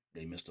lot.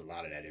 They missed a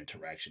lot of that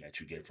interaction that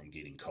you get from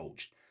getting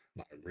coached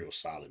by real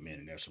solid men.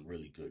 And there's some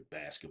really good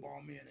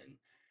basketball men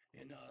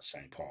in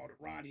St. Paul, the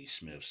Ronnie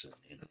Smiths,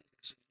 and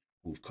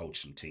who've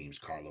coached some teams,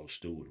 Carlos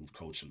Stewart, who've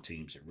coached some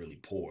teams that really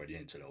poured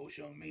into those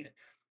young men.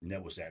 And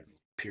there was that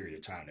period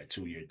of time, that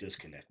 2 year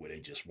disconnect, where they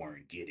just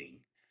weren't getting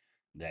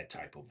that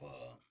type of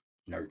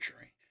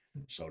nurturing.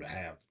 So to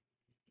have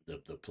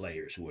the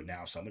players who are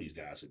now, some of these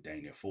guys are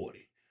dang near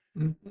 40,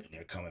 and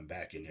they're coming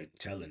back and they're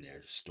telling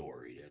their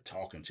story. They're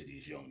talking to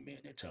these young men.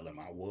 They're telling them,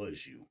 I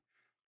was you.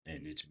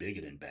 And it's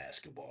bigger than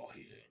basketball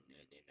here. And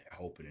they're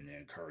hoping and they're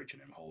encouraging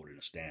them, holding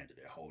a standard.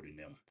 They're holding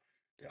them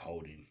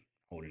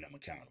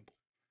accountable.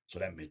 So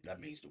that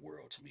means the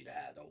world to me, to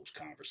have those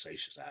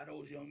conversations, to have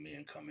those young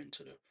men come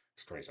into the,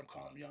 it's crazy, I'm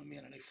calling them young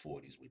men in their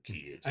 40s with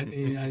kids.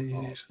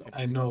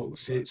 I know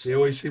they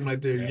always seem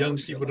like they're young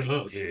people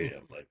to us. Yeah,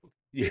 but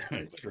yeah,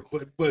 true.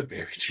 But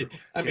Very true.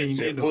 I mean,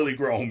 they're fully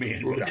grown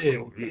men, but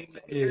yeah,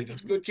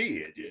 it's a good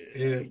kid. Yeah,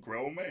 he's a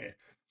grown man.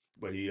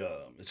 But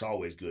it's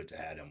always good to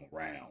have them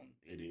around.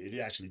 It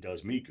actually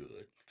does me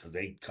good, because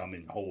they come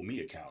and hold me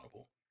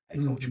accountable. Hey,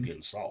 coach, you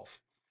getting soft.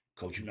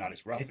 Coach, you're not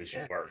as rough as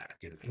you were.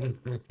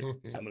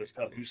 Some of the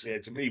stuff you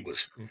said to me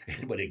was,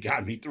 but it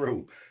got me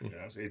through. You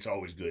know, it's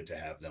always good to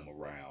have them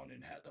around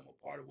and have them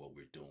a part of what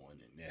we're doing,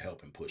 and they're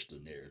helping push the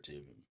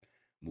narrative and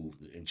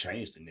and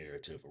change the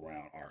narrative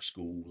around our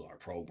school, our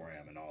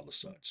program, and all the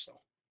such.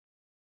 So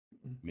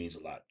it means a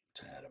lot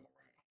to have them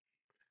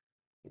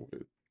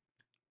With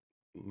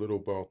little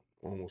about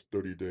almost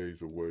 30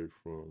 days away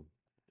from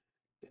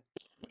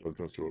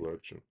presidential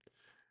election,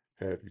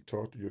 have you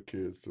talked to your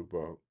kids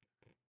about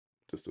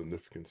the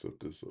significance of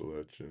this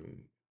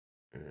election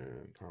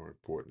and how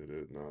important it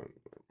is? Now,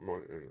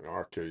 in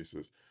our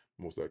cases,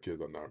 most of our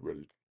kids are not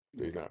ready.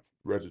 They're not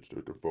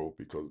registered to vote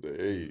because of their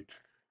age,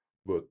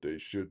 but they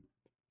should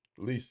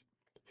at least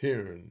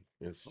hearing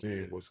and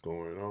seeing what's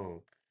going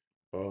on.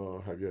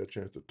 Have you had a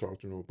chance to talk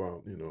to them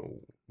about,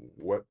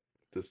 what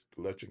this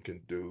election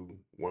can do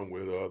one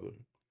way or the other,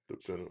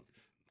 depending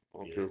I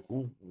don't care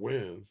who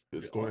wins,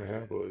 it's gonna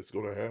have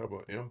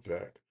an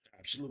impact.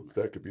 Absolutely.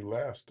 That could be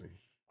lasting.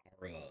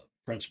 Our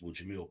principal,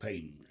 Jamil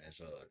Payton,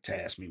 has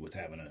tasked me with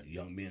having a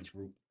young men's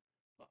group.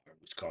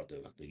 It's called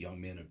the Young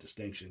Men of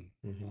Distinction.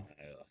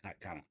 I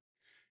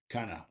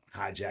kind of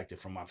hijacked it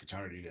from my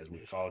fraternity, as we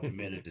call it, the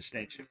Men of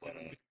Distinction. But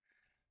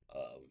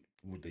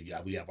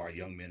we have our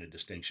Young Men of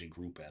Distinction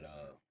group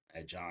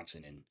at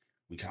Johnson, and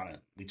we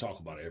talk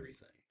about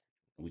everything.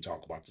 We've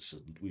talked about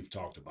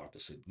the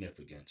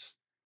significance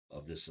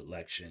of this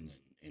election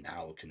and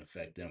how it can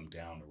affect them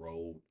down the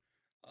road,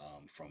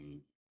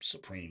 from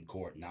Supreme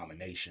Court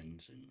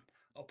nominations and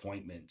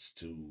appointments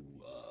to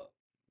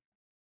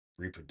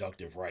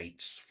reproductive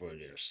rights for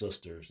their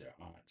sisters, their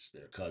aunts,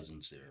 their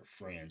cousins, their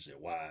friends, their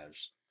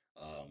wives.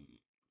 Um,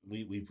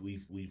 we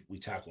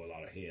tackle a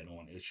lot of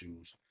head-on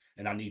issues,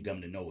 and I need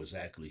them to know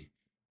exactly.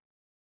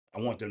 I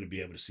want them to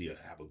be able to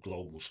have a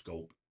global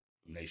scope,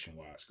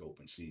 nationwide scope,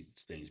 and see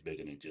things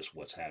bigger than just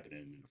what's happening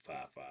in the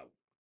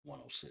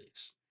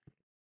 55106.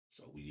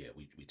 So we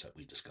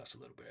discuss a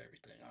little bit of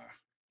everything.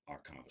 Our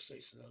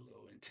conversations are a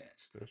little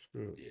intense. That's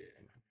good. Yeah,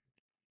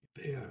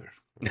 they are.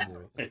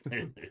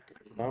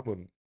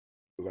 I'm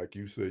like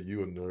you said,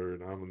 you a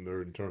nerd. I'm a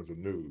nerd in terms of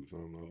news.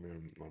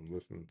 I'm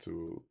listening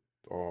to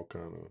all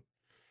kind of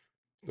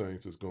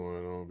things that's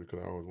going on because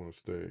I always want to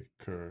stay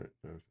current.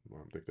 I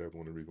think that's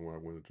one of the reasons why I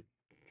went into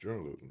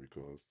journalism,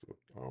 because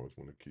I always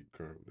want to keep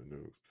current with the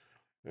news.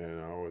 And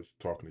I always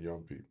talking to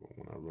young people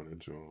when I run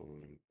into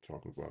them and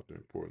talking about the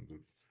importance of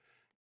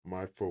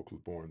my folks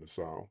was born in the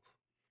South,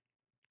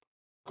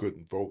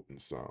 couldn't vote in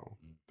the South.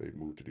 They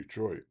moved to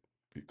Detroit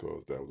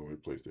because that was the only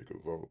place they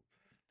could vote.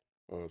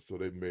 So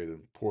they made it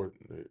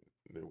important.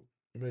 They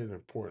made it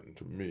important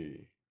to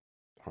me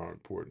how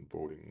important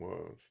voting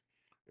was,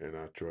 and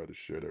I try to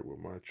share that with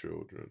my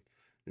children.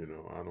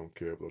 I don't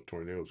care if a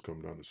tornado's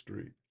coming down the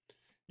street.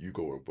 You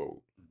go and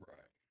vote, right?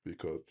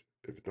 because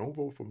if you don't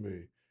vote for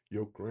me,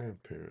 your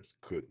grandparents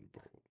couldn't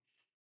vote.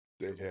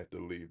 They had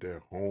to leave their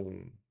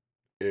home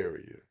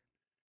area,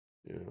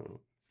 you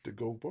know, to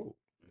go vote.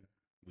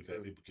 We've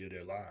had people kill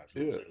their lives,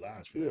 Yeah, lose their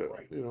lives for that,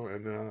 right?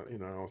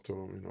 and I was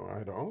telling them, I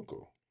had an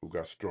uncle who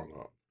got strung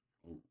up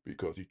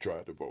because he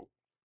tried to vote.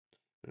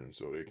 And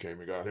so they came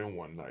and got him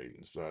one night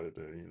and decided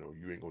that,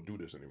 you ain't gonna do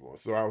this anymore.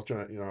 So I was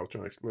trying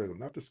to explain to them,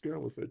 not to scare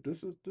them, but say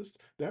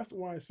that's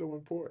why it's so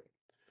important.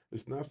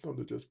 It's not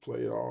something to just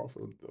play it off,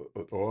 or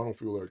I don't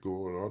feel like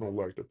going, or I don't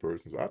like the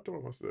person. So I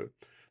told them, I said,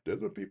 there's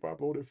been people I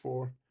voted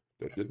for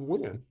that didn't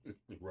win.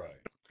 Right.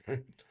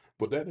 Okay?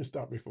 But that didn't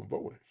stop me from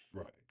voting.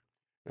 Right.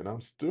 And I'm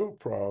still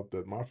proud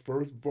that my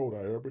first vote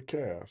I ever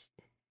cast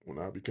when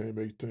I became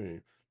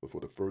 18 was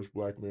for the first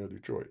black mayor of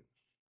Detroit.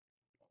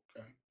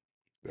 Okay.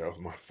 That was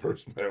my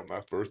first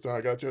time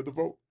I got a chance to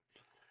vote.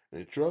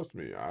 And trust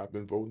me, I've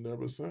been voting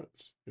ever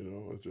since.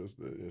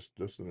 It's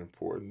just an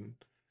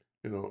important,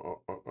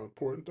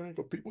 important thing,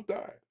 because people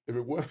die. If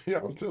it wasn't,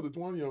 I was telling this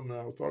one young man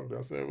I was talking to,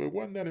 I said, if it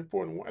wasn't that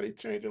important, why are they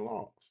changing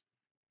laws?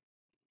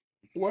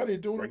 Why are they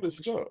doing all this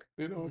stuff?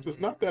 If it's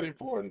not that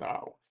important,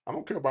 I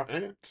don't care about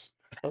ants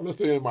unless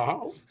they're in my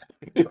house.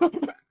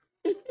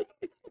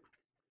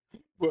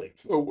 But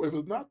so if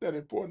it's not that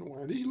important,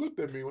 why? And he looked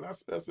at me when I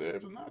said,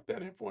 if it's not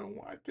that important,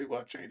 why people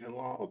are changing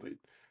laws? They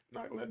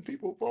not letting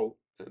people vote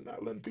and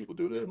not letting people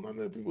do this, not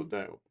letting people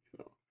down.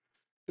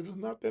 If it's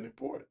not that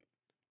important,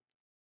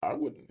 I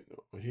wouldn't.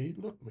 He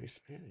looked at me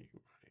saying, "You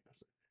right?" I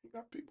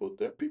said,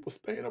 there are people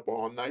staying up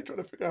all night trying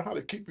to figure out how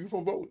to keep you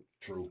from voting.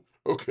 True.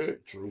 Okay.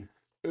 True.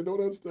 They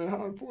don't understand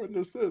how important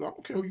this is. I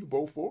don't care who you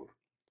vote for.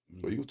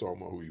 So he was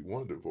talking about who he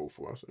wanted to vote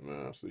for. I said,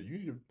 man, I'm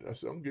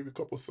gonna give you a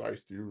couple of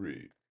sites to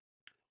read.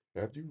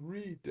 After you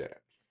read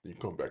that, you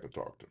come back and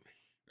talk to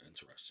me.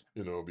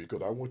 Interesting.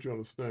 Because I want you to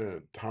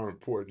understand how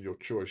important your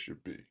choice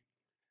should be.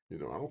 I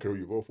don't care who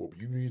you vote for, but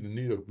you need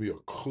to be a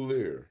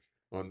clear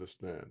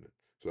understanding.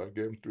 So I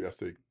gave him three. I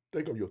said,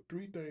 think of your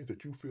three things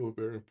that you feel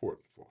very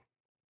important for,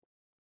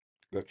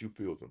 that you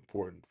feel is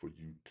important for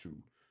you to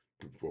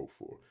vote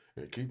for,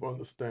 and keep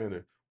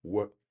understanding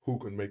who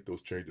can make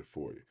those changes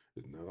for you.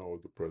 It's not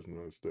always the president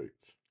of the United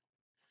States.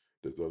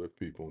 there's other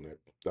people in that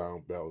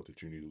down ballot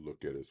that you need to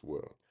look at as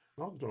well.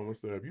 I was telling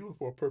myself, if you look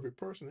for a perfect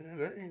person,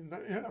 that ain't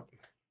happening.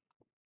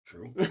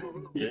 True.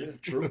 Yeah,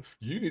 true.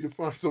 You need to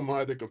find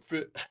somebody that could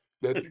fit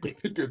that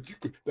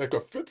that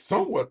could fit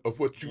somewhat of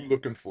what you're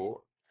looking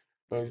for.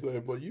 I say,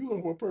 but you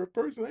looking for a perfect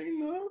person,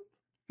 ain't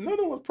none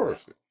of us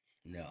perfect.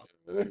 No,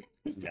 So,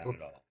 not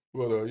at all.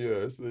 but yeah,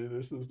 this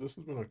has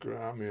been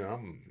I mean, I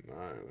mean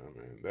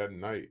that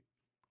night,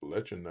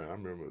 election night. I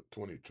remember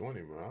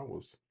 2020, man. I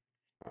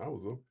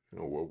was up,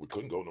 well, we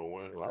couldn't go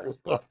nowhere.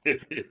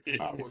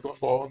 I was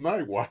up all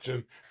night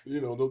watching,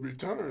 those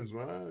returns,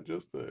 man.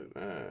 Just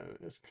man,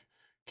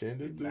 can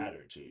this It do?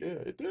 mattered to you. Yeah,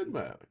 it did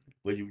matter.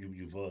 Well,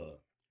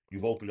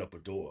 you've opened up a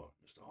door,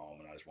 Mr.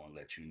 Hallman. I just want to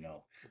let you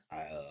know.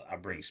 I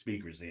bring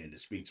speakers in to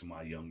speak to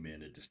my young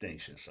men of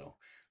distinction. So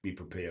be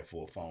prepared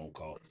for a phone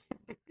call,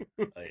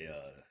 a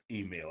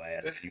email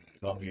asking you to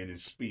come in and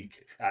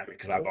speak.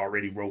 Because I've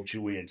already wrote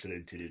you into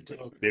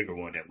the bigger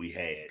one that we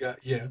had.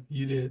 Yeah,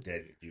 you did.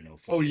 That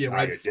Oh yeah,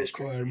 right entire before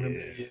district. I remember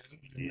that.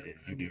 Yeah,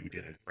 You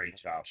did a great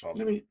job. So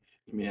let me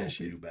ask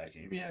you you. back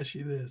in. Let me ask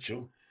you this: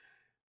 Sure.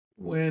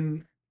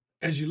 when,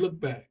 as you look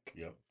back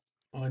Yep.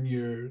 on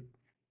your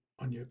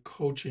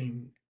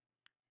coaching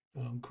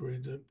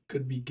career, it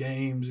could be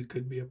games, it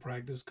could be a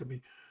practice, could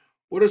be.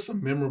 What are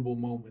some memorable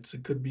moments?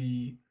 It could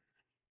be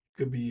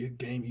a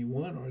game you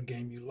won or a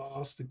game you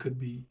lost. It could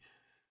be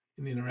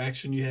an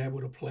interaction you had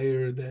with a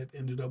player that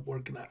ended up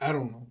working out. I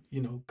don't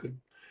know. Could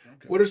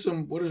Okay. what are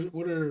some what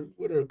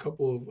are a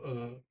couple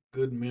of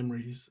good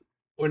memories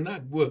or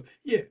not? Well,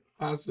 yeah,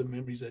 positive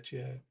memories that you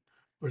had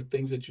or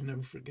things that you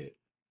never forget.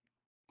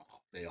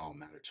 They all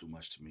matter too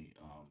much to me.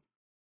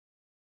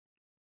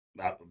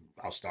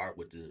 I'll start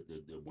with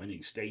the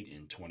winning state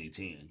in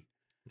 2010.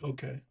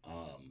 Okay.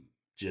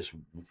 Just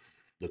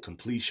the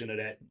completion of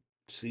that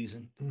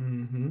season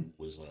Mm-hmm.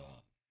 was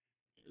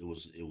it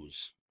was it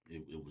was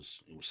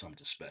it was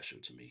something special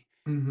to me.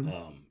 Mm-hmm.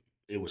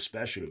 It was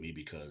special to me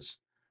because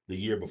the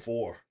year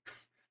before,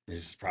 this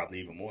is probably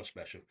even more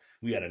special.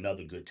 We had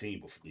another good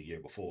team before the year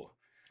before.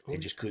 They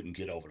just couldn't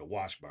get over the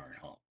Washburn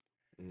hump.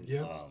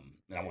 Yeah.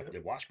 And I went,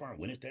 did Washburn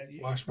win it that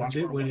year? Washburn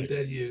did win it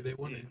that year. They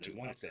won it in They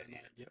won it that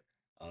 2009. year.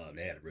 Yep.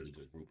 They had a really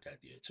good group that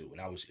year too,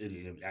 and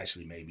it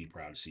actually made me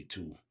proud to see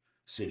two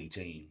city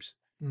teams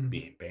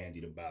being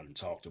bandied about and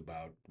talked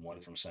about. One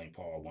from St.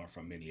 Paul, one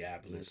from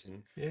Minneapolis.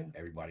 Yeah.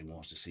 Everybody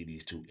wants to see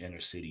these two inner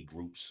city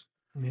groups,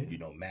 Yeah.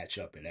 match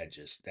up, and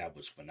that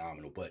was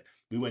phenomenal. But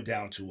we went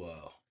down to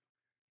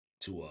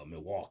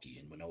Milwaukee,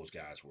 and when those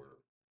guys were,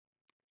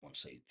 I want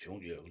to say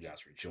junior, those guys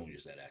were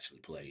juniors that actually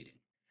played and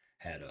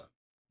had a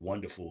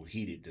wonderful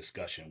heated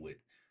discussion with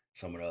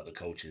some of the other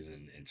coaches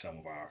and some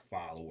of our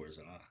followers,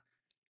 and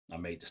I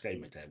made the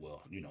statement that,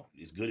 well,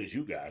 as good as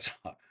you guys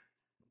are,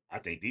 I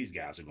think these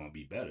guys are going to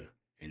be better,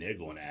 and they're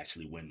going to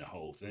actually win the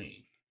whole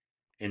thing.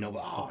 And they're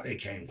like, oh, they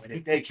can't win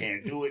it, they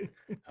can't do it.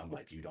 I'm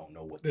like, you don't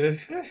know what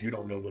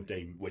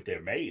what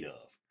they're made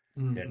of.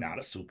 They're not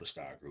a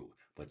superstar group,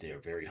 but they're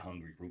a very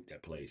hungry group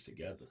that plays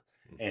together.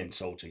 And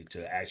so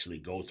to actually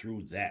go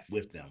through that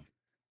with them,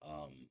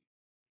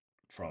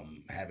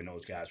 from having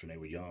those guys when they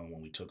were young,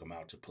 when we took them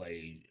out to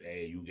play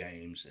AAU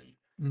games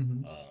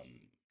and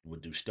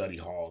would do study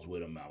halls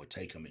with them. I would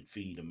take them and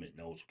feed them, and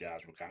those guys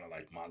were kind of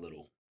like my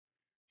little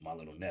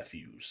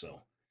nephews.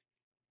 So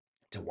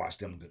to watch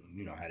them,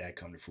 how that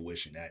come to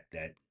fruition,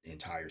 that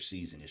entire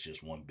season is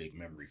just one big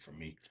memory for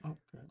me.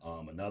 Okay.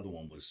 Another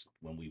one was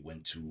when we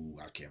went to,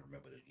 I can't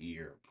remember the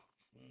year,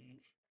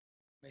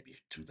 maybe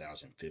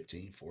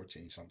 2015,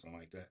 14, something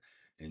like that.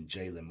 And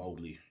Jalen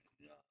Mobley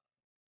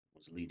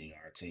was leading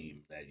our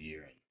team that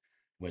year and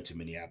went to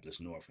Minneapolis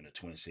North in a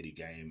Twin City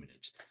game. And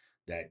it's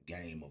that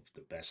game of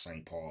the best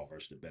St. Paul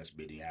versus the best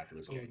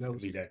Minneapolis game. That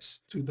was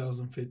that's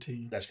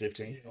 2015. That's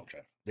 15? Yeah. Okay.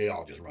 They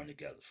all just run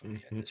together for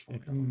me at this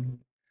point.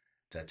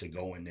 To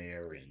go in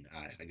there, and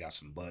I got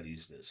some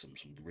buddies, that some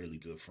really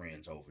good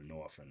friends over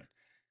north, and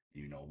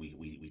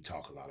we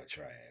talk a lot of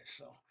trash.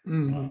 So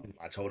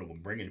I told them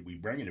we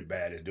bringing the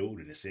baddest dude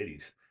in the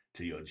cities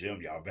to your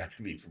gym. Y'all better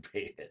be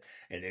prepared.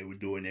 And they were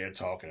doing their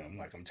talking. I'm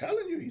like, I'm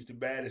telling you, he's the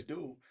baddest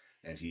dude.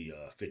 And he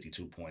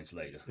 52 points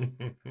later,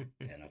 and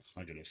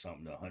 100 and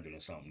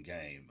something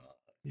game.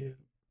 Yeah.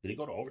 Did he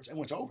go to overtime? It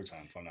went to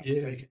overtime, if I'm not Yeah.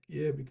 mistaken.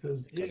 Yeah.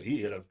 Because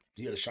he had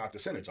a shot to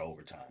send it to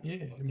overtime. Yeah,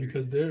 and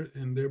because their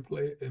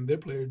player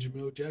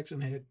Jamil Jackson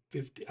had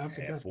 50. I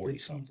forgot 40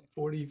 something.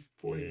 40.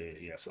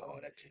 Yeah. Oh,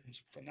 that kid was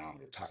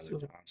phenomenal. Tyler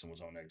Johnson was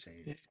on that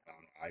team. Yeah.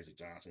 Isaac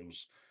Johnson. It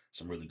was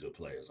some really good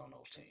players on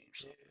those teams.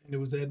 So. Yeah, and it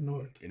was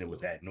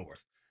at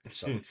North.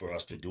 So for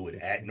us to do it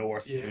at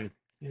North, yeah.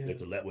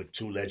 with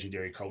two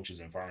legendary coaches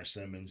in Vern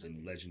Simmons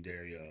and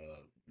legendary,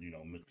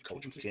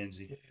 Coach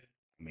McKenzie. Yeah.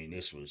 I mean,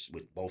 this was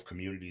with both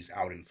communities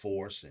out in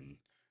force and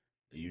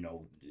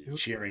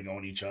cheering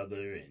on each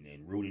other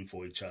and rooting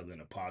for each other in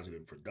a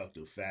positive,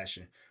 productive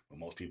fashion. But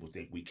most people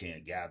think we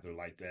can't gather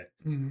like that.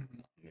 In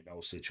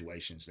those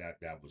situations, that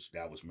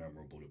was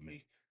memorable to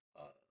me.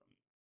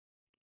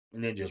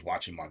 And then just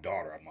watching my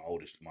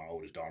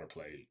oldest daughter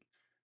play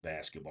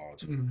basketball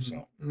too.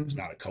 So it's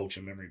not a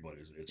coaching memory, but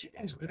it's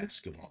a but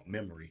basketball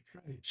memory.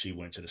 right. She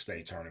went to the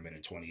state tournament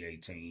in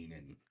 2018,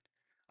 and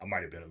I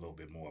might have been a little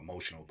bit more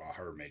emotional about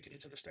her making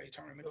it to the state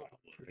tournament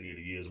than any of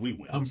the years we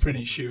went. I'm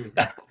pretty sure.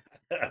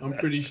 I'm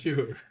pretty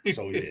sure.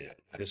 So yeah,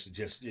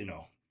 just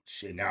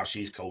now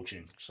she's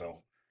coaching.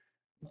 So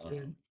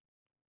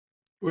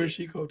where is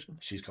she coaching?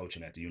 She's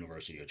coaching at the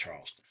University of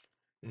Charleston.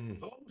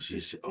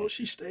 Oh,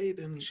 she stayed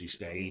in. She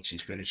stayed.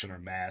 She's finishing her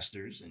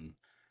master's, and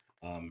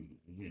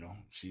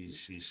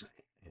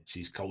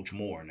she's Coach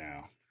Moore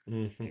now.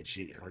 And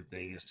her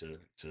thing is to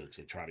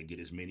try to get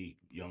as many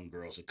young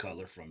girls of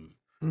color from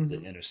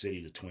the inner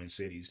city, the Twin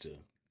Cities, to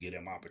get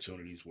them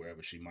opportunities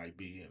wherever she might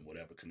be and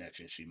whatever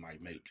connections she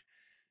might make.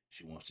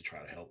 She wants to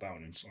try to help out,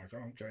 and it's like,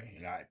 oh, okay.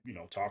 And I,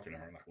 talking to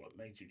her, I'm like, what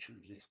made you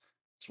choose this?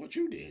 It's what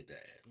you did, Dad.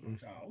 I'm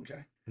like, oh,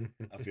 okay.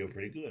 I feel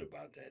pretty good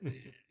about that,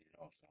 Dad.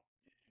 So,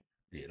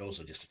 yeah, those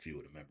are just a few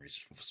of the memories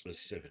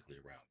specifically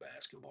around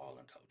basketball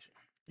and coaching.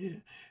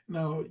 Yeah.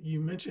 Now, you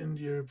mentioned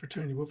your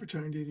fraternity. What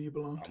fraternity do you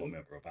belong to? I'm a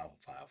member of Alpha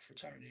Phi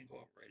Fraternity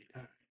Incorporated.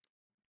 All right.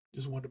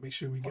 Just wanted to make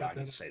sure we got that. I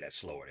need to say that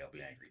slower. They'll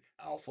be angry.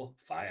 Alpha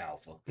Phi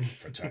Alpha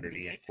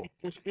Fraternity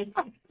Incorporated.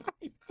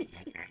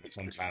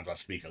 Sometimes I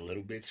speak a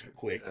little bit too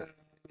quick.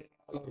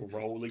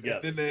 Roll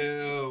together. Then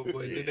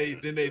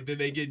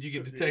they get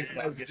the text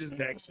messages.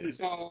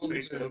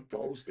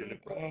 Post and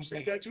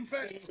ain't that too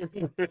fast?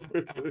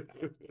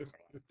 Just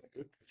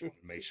want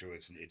to make sure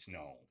it's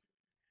known.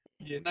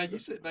 Yeah.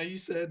 Now you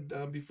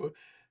said before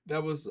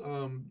that was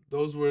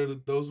those were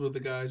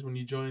the guys when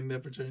you joined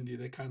that fraternity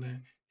that kind of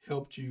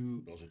helped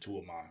you. Those are two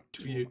of my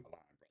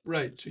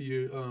right to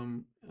your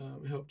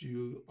helped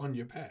you on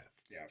your path.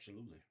 Yeah,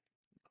 absolutely.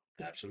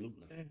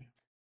 Absolutely.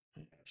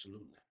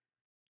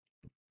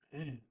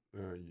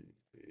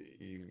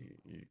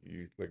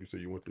 You like you said,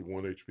 you went to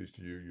one HBCU,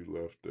 you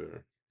left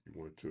there, you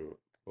went to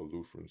a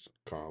Lutheran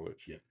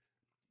college,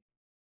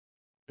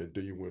 and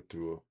then you went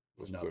to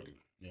a second.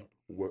 Yep.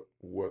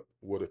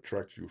 What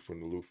attracts you from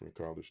the Lutheran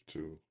college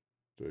to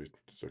the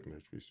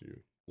second HBCU?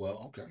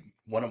 Well, okay,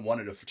 one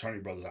of the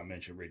fraternity brothers I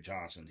mentioned, Rick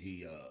Johnson,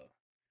 he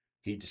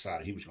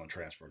decided he was going to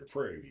transfer to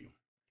Prairie View.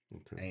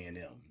 Okay.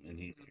 A&M, and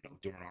he,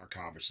 during our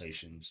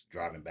conversations,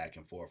 driving back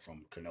and forth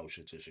from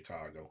Kenosha to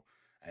Chicago,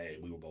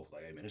 we were both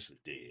like, "Hey, man, this is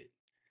dead."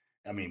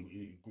 I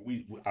mean,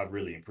 I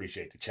really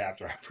appreciate the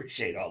chapter. I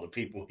appreciate all the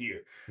people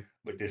here,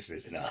 but this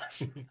isn't us.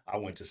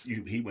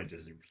 He went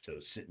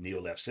to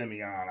Neil F.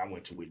 Simeon. I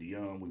went to Whitney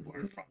Young. We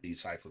weren't from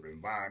these type of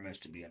environments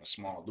to be in a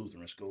small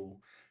Lutheran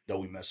school. Though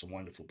we met some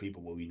wonderful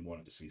people, but we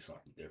wanted to see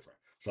something different,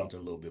 something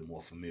a little bit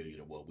more familiar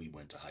to what we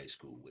went to high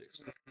school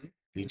with.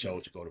 He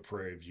chose to go to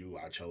Prairie View.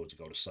 I chose to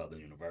go to Southern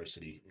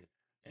University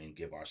and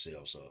give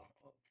ourselves a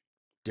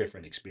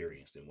different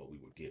experience than what we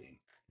were getting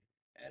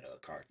at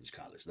Carthage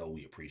College, though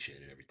we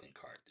appreciated everything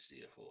Carthage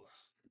did for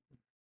us.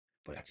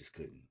 But I just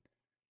couldn't.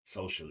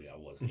 Socially, I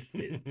wasn't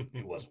fit.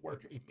 It wasn't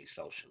working for me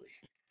socially.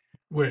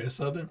 Where at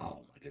Southern?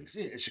 Oh my goodness!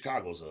 Yeah,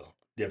 Chicago's a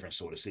different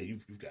sort of city.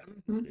 You've got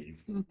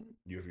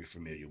you're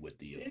familiar with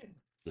the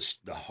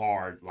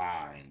hard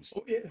lines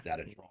that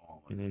are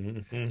drawn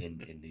in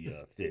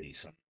the city.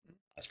 So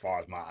as far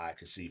as my eye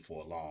could see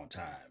for a long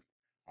time,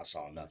 I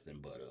saw nothing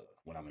but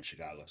when I'm in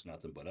Chicago, it's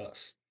nothing but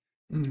us.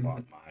 As far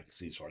as my eye could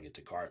see, so I get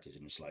to Carthage,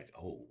 and it's like,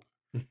 oh,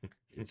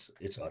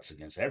 it's us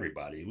against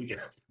everybody.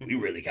 We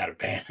really got to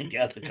band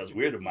together because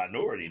we're the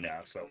minority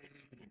now. So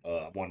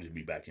I wanted to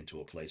be back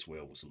into a place where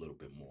it was a little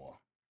bit more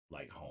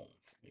like home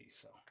for me.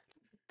 So,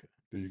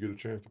 did you get a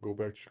chance to go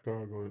back to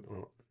Chicago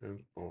and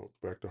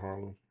back to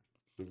Harlem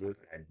to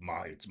visit?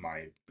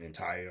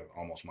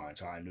 Almost my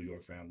entire New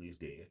York family is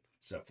dead,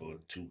 except for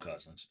 2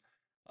 cousins.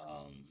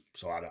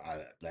 So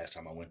I last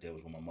time I went there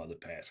was when my mother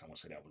passed. I want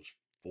to say that was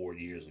 4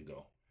 years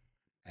ago.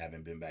 I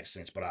haven't been back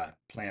since, but I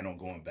plan on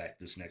going back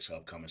this next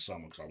upcoming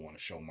summer because I want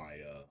to show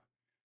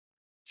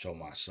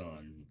my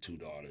son 2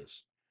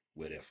 daughters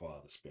where their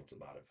father spent a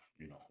lot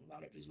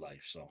of his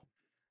life. So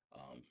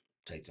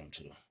take them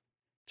to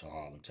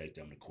Harlem, take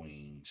them to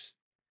Queens,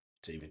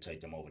 to even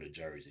take them over to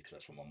Jersey because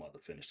that's where my mother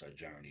finished her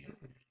journey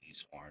in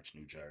East Orange,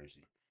 New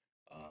Jersey.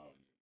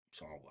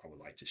 So I would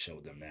like to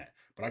show them that.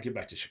 But I get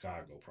back to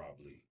Chicago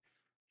probably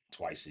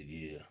twice a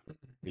year.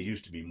 It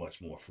used to be much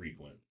more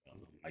frequent.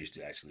 I used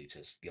to actually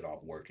just get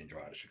off work and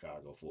drive to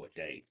Chicago for a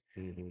day,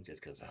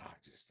 just because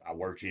I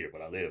work here,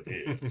 but I live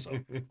here. So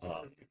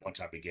once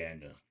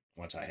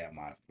I had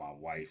my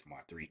wife,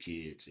 my 3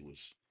 kids,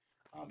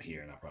 I'm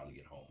here and I probably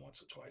get home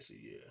once or twice a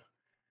year.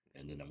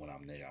 And then when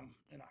I'm there, I'm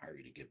in a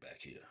hurry to get back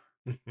here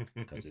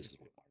because this is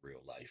what my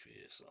real life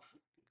is. So.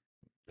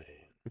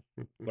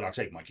 But I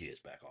take my kids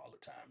back all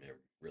the time. They're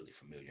really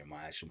familiar.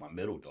 My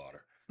middle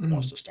daughter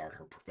wants to start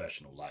her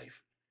professional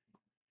life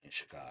in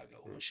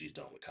Chicago when she's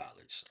done with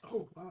college. So.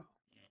 Oh wow!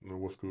 You know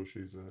what school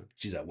she's at?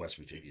 She's at West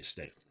Virginia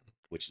State,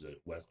 which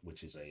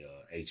is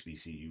a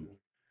HBCU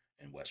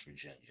in West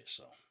Virginia.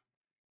 So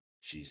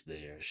she's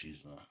there.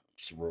 She's a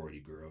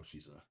sorority girl.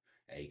 She's a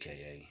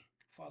AKA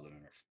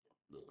following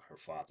her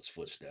father's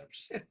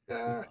footsteps.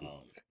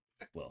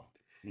 Well,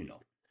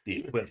 the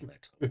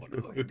equivalent. Of what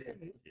No, he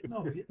did.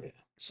 No, yeah.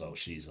 So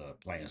she's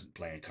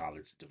playing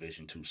college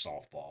Division II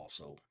softball.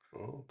 So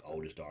Okay.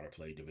 oldest daughter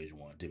played Division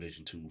I,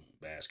 Division II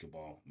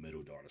basketball.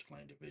 Middle daughter's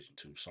playing Division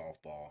II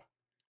softball,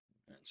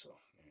 and so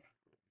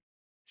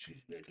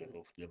yeah,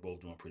 they're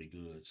both doing pretty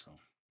good. So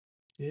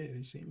Yeah,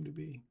 they seem to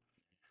be.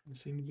 They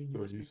seem to be. So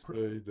Must you be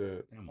say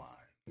that am I?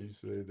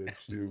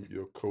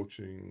 your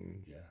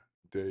coaching Yeah,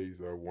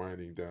 days are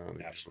winding down.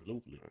 again.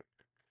 absolutely.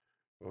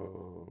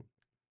 Uh,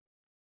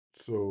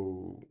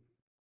 so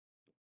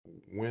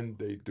when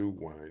they do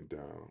wind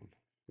down,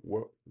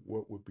 what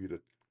would be the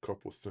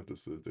couple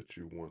sentences that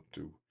you want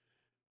to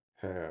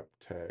have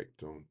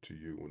tagged on to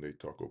you when they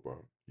talk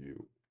about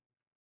you?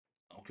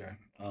 Okay.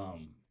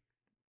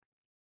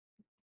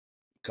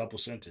 Couple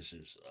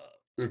sentences.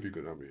 If you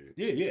could, I mean,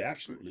 Yeah,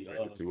 absolutely.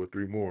 maybe two or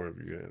three more if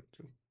you had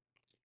to.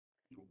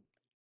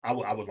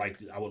 I would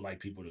like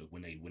people to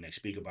when they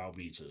speak about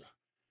me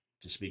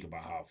to speak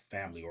about how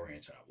family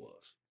oriented I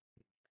was,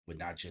 but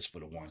not just for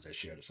the ones that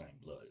share the same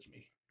blood as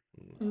me.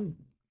 Mm.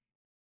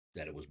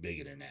 That it was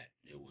bigger than that.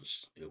 It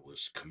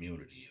was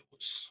community.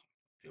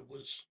 It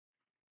was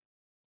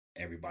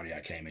everybody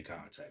I came in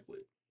contact with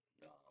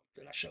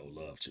that I showed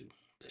love to,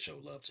 that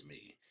showed love to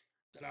me,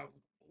 that I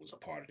was a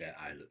part of that.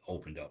 I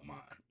opened up my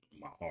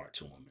heart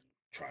to them and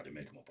tried to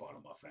make them a part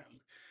of my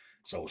family.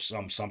 So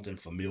something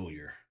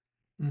familiar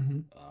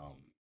Mm-hmm.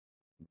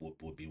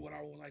 would be what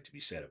I would like to be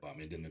said about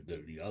me. And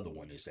then the other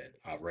one is that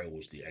I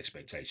rose the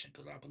expectation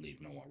because I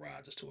believe no one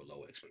rises to a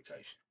low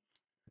expectation.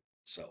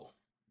 So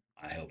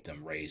I helped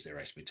them raise their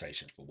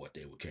expectations for what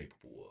they were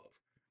capable of.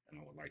 And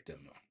I would like them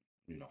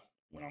to,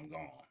 when I'm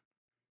gone,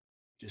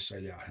 just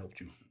say that I helped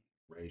you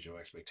raise your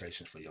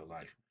expectations for your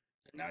life.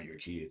 And now your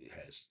kid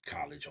has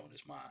college on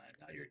his mind.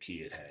 Now your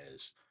kid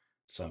has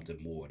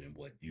something more than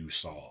what you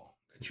saw,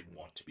 that you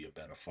want to be a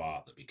better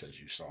father because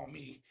you saw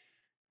me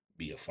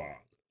be a father.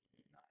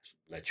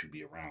 Let you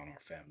be around our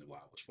family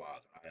while I was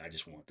father. I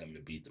just want them to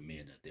be the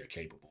men that they're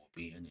capable of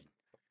being, and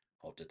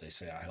hope that they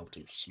say I helped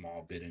a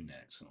small bit in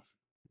that. So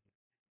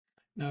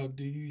Now,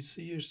 do you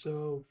see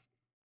yourself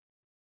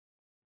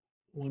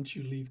once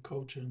you leave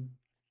coaching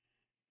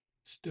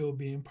still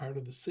being part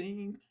of the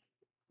scene,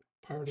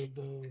 part of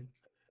the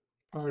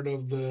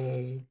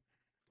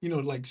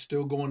like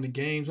still going to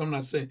games? I'm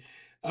not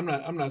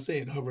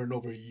saying hovering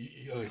over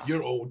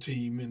your old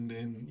team and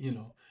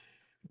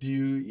do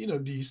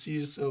you see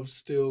yourself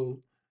still,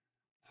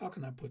 how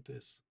can I put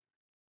this,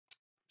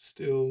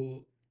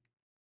 still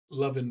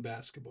loving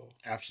basketball?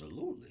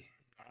 absolutely,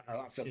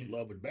 I fell Yeah. in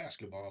love with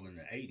basketball in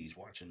the '80s,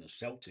 watching the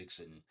Celtics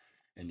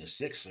and the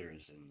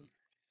Sixers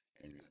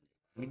and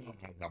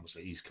I was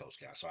an East Coast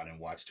guy, so I didn't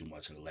watch too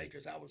much of the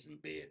Lakers. I was in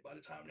bed by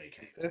the time they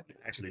came.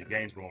 Actually, the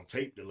games were on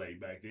tape delay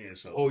back then,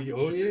 so Oh yeah,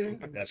 oh yeah.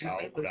 that's how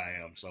old I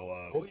am. So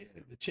Oh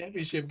yeah, the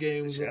championship the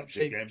games on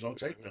championship tape. games on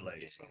tape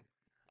delay. So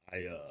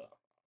I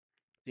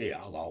yeah,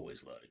 I'll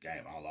always love the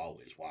game. I'll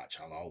always watch.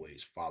 I'll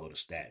always follow the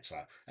stats.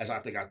 I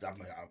think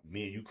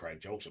me and you crack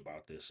jokes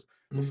about this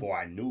Mm-hmm. before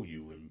I knew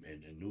you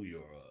and knew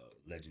your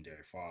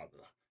legendary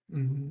father,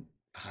 Mm-hmm.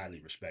 highly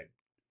respected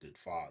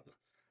father.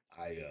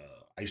 I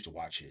used to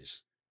watch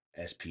his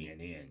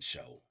SPNN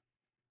show.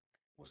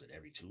 Was it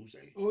every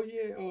Tuesday? Oh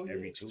yeah, oh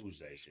Every yeah.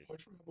 Tuesday.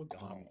 Sports Rebel Oh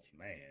Kwame.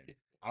 man,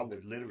 I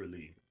would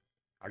literally.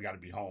 I got to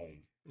be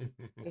home.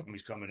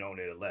 He's coming on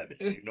at 11.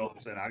 You know what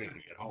I'm saying? I got to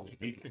get home.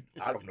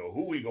 I don't know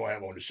who we gonna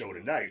have on the show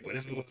tonight, but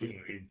it's gonna be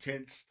an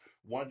intense,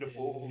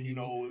 wonderful,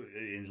 True.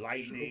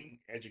 enlightening,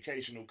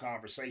 educational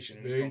conversation,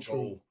 and it's Very gonna true.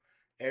 go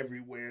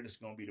everywhere. It's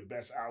gonna be the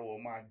best hour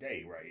of my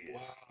day right here. You know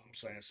what I'm Wow.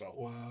 saying? So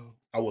Wow.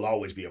 I will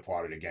always be a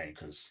part of the game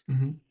because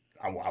Mm-hmm.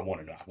 I want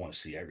to know. I want to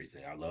see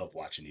everything. I love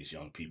watching these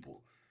young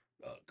people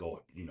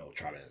go.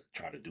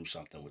 Try to do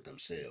something with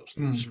themselves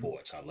through Mm-hmm.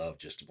 sports. I love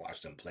just to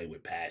watch them play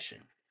with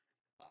passion.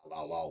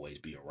 I'll always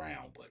be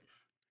around, but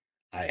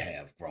I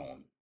have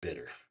grown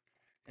bitter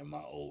in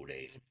my old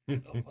age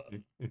of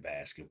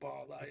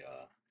basketball.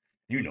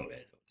 You know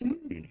that.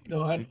 You know.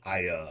 No,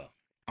 I.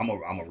 I'm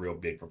a real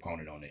big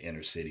proponent on the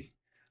inner city.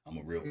 I'm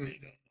a real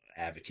big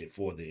advocate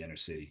for the inner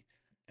city,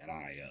 and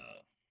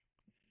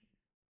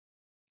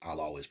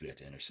I'll always be at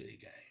the inner city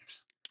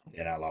games,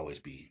 and I'll always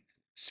be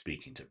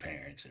speaking to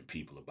parents and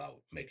people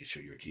about making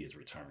sure your kids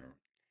return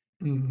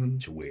Mm-hmm.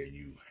 to where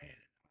you had an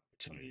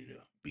opportunity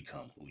to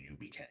become who you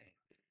became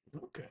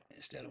Okay.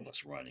 instead of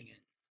us running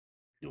and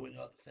doing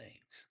other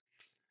things.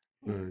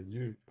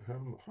 You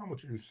how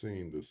much have you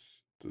seen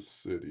the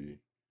city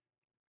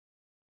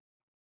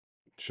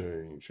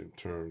change in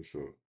terms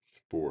of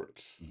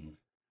sports? Mhm.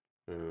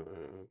 And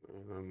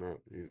I'm not,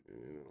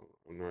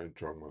 I'm not even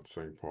talking about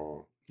St.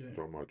 Paul. Yeah. I'm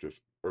talking about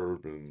just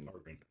urban.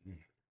 Urban.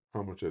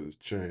 How much has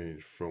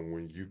changed from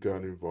when you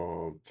got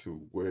involved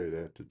to where it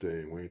at today?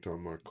 And we ain't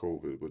talking about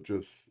COVID, but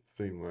just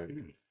seem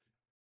like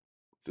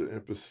the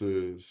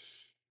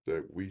emphasis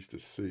that we used to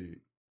see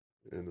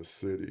in the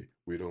city,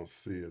 we don't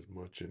see as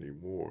much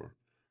anymore,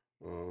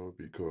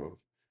 because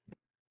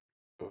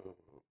uh,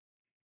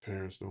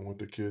 parents don't want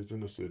the kids in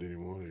the city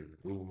anymore.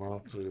 They move them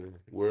out to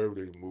wherever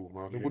they move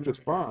them out, which is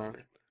fine.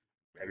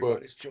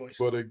 everybody's choice.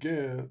 But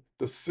again,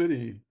 the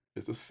city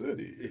is a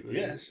city.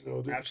 Yes,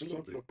 there's absolutely.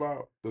 something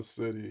about the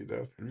city.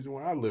 That's the reason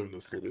why I live in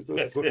the city.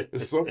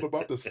 It's something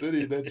about the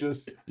city that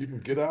just you can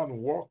get out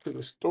and walk to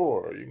the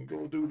store. You can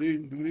go do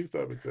these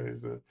type of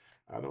things. And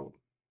I don't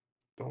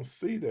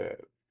see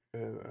that,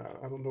 and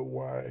I don't know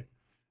why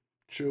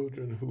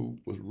children who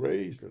was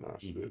raised in our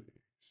cities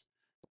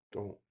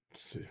don't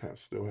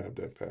still have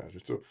that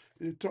passion. So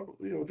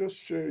just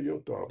share your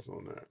thoughts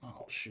on that.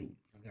 Oh shoot,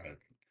 I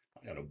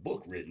got a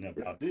book written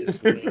about this,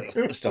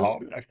 Mr.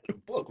 Hallman. I got a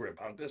book written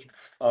about this.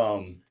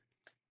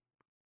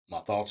 My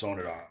thoughts on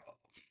it are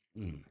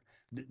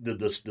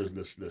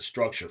the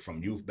structure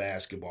from youth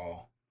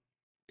basketball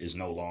is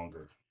no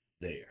longer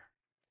there.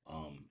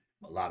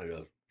 A lot of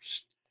the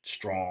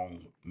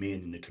strong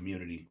men in the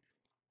community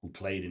who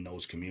played in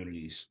those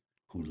communities,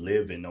 who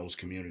live in those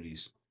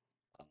communities,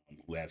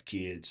 who have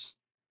kids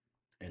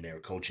and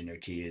they're coaching their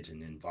kids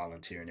and then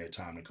volunteering their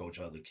time to coach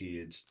other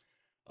kids,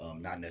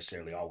 not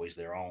necessarily always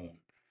their own,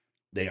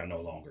 they are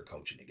no longer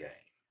coaching the game.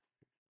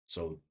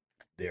 So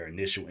their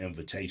initial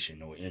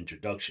invitation or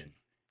introduction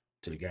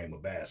to the game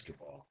of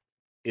basketball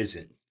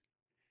isn't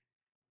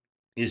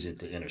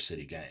the inner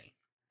city game.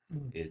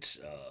 It's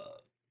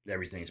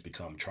everything's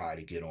become try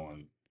to get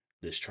on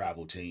this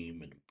travel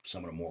team and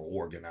some of the more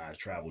organized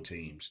travel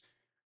teams.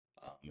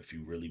 If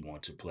you really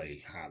want to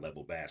play high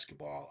level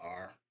basketball,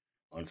 are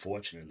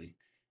unfortunately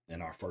in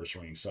our first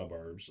ring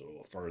suburbs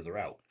or further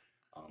out.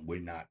 We're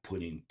not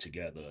putting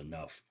together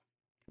enough.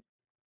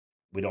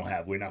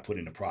 We're not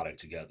putting the product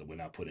together. We're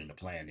not putting the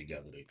plan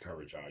together to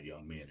encourage our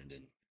young men and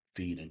then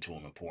feed into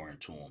them and pour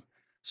into them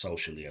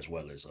socially as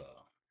well as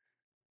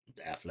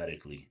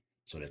athletically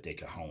so that they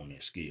can hone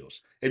their skills.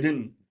 And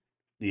then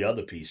the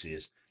other piece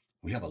is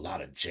we have a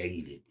lot of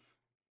jaded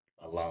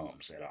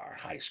alums at our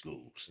high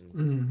schools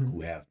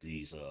who have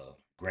these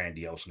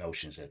grandiose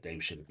notions that they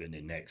should have been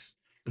the next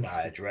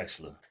Clyde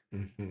Drexler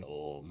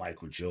or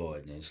Michael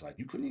Jordan. And it's like,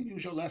 you couldn't even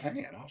use your left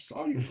hand. I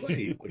saw you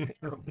play.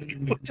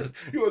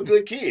 You were a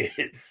good kid.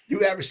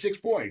 You averaged 6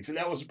 points, and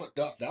that was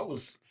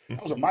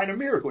a minor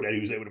miracle that he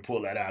was able to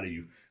pull that out of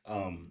you.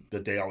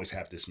 But they always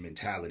have this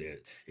mentality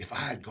that if I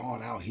had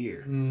gone out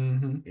here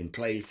and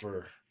played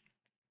for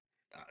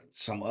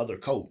some other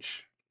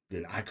coach,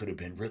 then I could have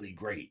been really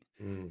great.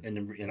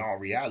 And in all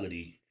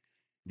reality,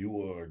 you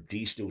were a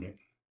D student.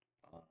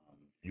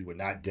 You were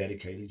not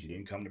dedicated. You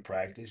didn't come to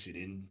practice. You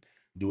didn't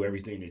do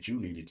everything that you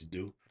needed to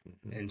do.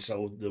 And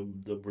so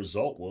the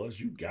result was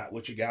you got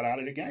what you got out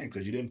of the game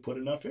because you didn't put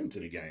enough into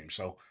the game.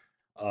 So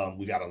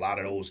we got a lot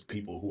of those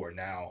people who are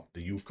now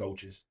the youth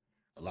coaches,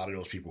 a lot of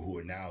those people who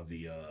are now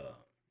the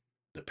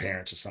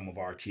parents of some of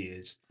our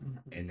kids,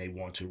 and they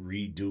want to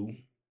redo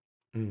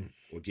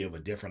or give a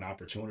different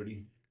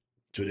opportunity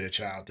to their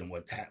child than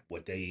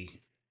what they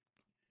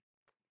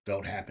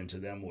felt happened to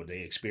them or they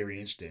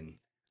experienced. And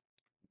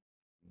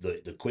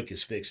the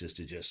quickest fix is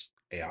to just,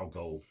 hey, I'll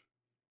go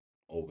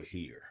over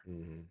here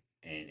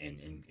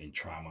and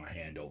try my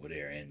hand over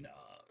there. And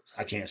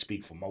I can't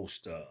speak for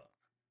most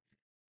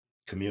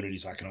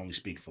communities. I can only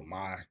speak for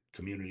my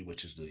community,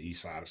 which is the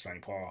east side of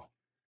St. Paul.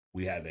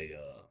 We have a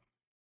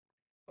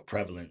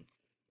prevalent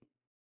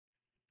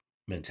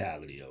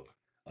mentality of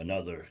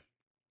another.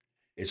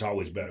 It's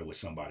always better with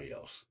somebody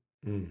else.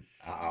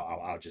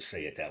 I'll just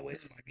say it that way.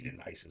 It might be the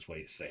nicest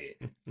way to say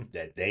it.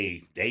 That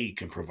they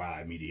can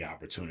provide me the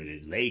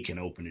opportunity. They can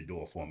open the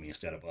door for me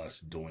instead of us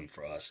doing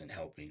for us and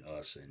helping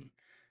us and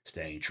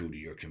staying true to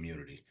your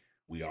community.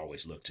 We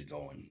always look to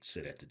go and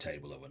sit at the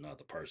table of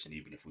another person,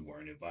 even if we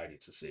weren't invited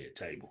to sit at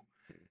table,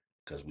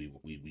 because we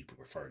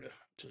prefer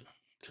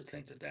to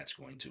think that that's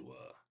going to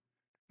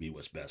be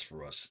what's best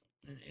for us.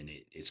 And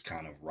it's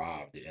kind of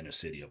robbed the inner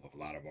city of a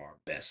lot of our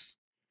best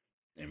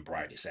and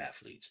brightest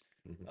athletes.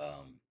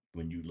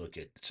 When you look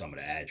at some of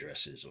the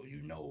addresses or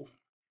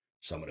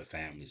some of the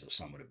families of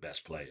some of the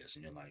best players,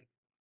 and you're like,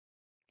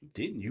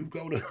 didn't you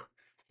go to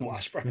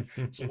Washburn?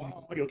 So why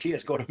don't your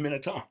kids go to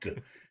Minnetonka?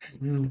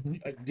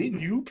 Didn't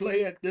you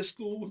play at this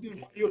school?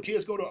 Why your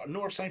kids go to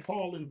North St.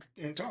 Paul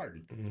and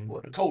Tartan?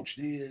 Well, the coach,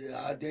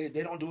 they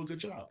don't do a good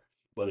job.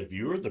 But if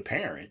you're the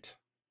parent,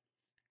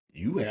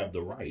 you have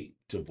the right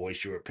to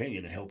voice your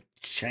opinion and help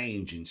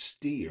change and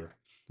steer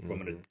from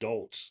an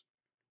adult's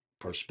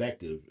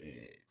perspective.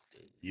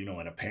 In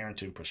a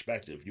parenting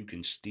perspective, you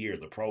can steer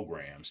the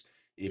programs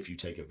if you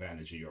take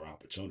advantage of your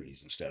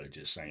opportunities instead of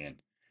just saying,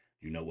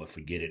 you know what,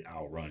 forget it,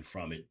 I'll run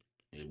from it.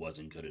 It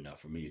wasn't good enough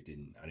for me.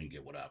 I didn't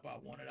get what I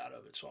wanted out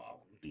of it, so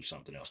I'll do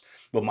something else.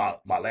 But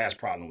my last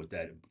problem with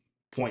that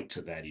point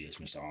to that is,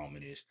 Mr.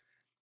 Hallman, is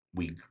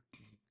we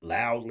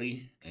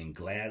loudly and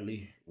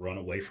gladly run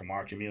away from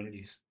our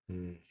communities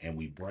and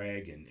we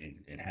brag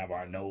and have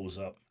our nose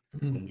up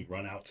when we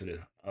run out to the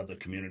other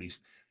communities.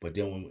 But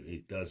then when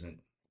it doesn't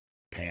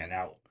pan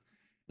out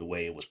the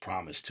way it was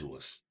promised to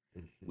us,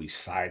 we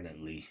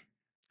silently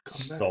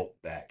skulk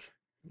back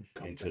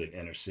into the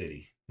inner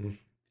city.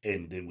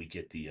 And then we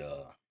get the,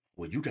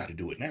 well, you got to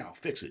do it now.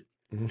 Fix it.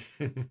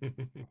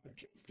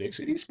 Fix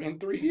it. He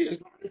spent 3 years.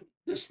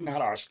 This is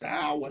not our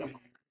style. What am I?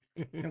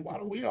 And why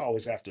do we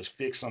always have to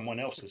fix someone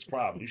else's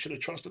problem? You should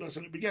have trusted us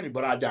in the beginning.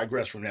 But I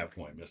digress from that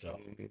point, Mister.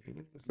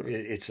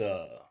 It's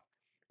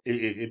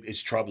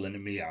it's troubling to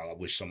me. I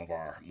wish some of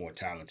our more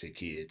talented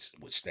kids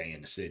would stay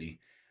in the city.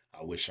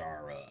 I wish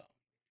our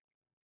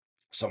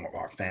some of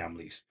our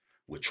families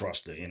would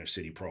trust the inner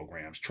city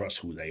programs, trust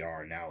who they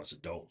are now as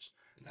adults,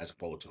 as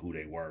opposed to who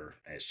they were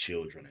as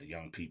children and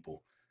young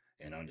people,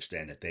 and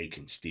understand that they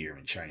can steer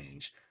and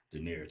change the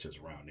narratives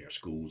around their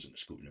schools and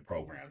the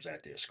programs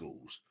at their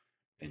schools,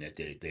 and that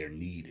they're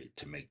needed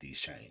to make these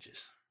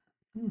changes,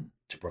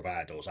 to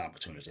provide those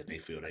opportunities that they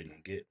feel they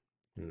didn't get.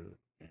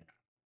 Yeah.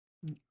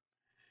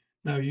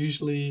 Now,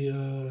 usually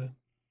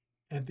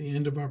at the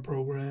end of our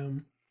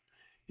program,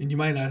 and you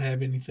might not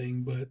have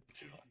anything, but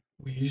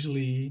we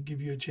usually give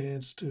you a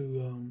chance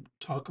to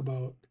talk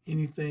about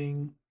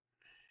anything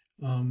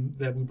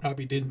that we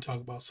probably didn't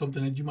talk about,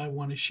 something that you might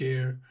want to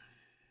share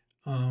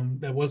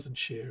that wasn't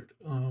shared,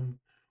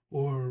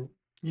 or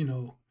you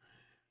know,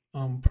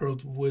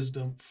 pearls of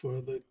wisdom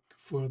for the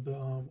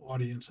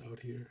audience out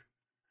here.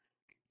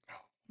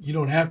 You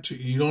don't have to.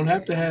 You don't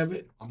have to have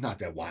it. I'm not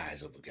that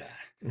wise of a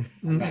guy.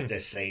 I'm not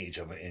that sage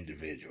of an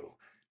individual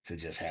to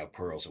just have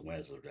pearls of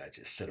wisdom that I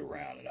just sit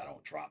around and I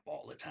don't drop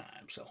all the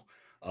time. So,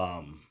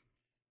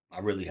 I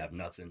really have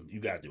nothing.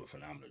 You guys do a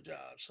phenomenal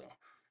job. So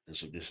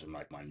this is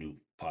like my new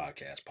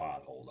podcast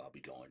pothole. I'll be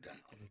going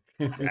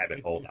down.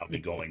 Rabbit hole. I'll be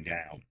going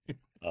down.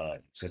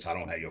 Since I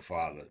don't have your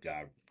father,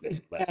 God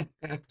bless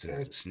him,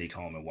 to sneak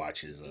home and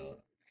watch his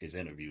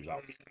interviews.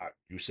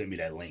 You send me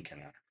that link,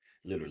 and I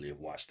literally have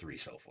watched 3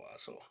 so far.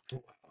 So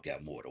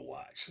got more to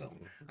watch. So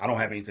I don't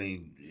have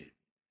anything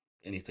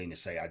to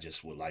say. I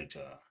just would like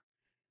to.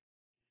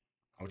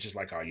 I would just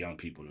like our young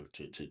people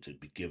to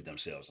give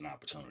themselves an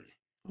opportunity.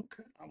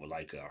 Okay. I would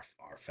like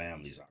our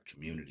families, our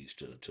communities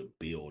to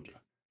build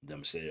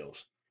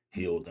themselves,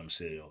 heal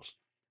themselves,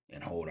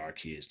 and hold our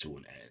kids to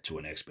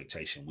an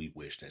expectation we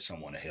wish that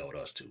someone had held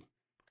us to.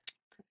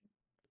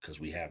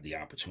 Because we have the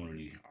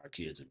opportunity, our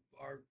kids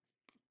are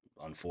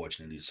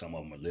unfortunately, some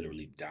of them are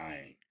literally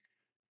dying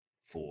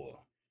for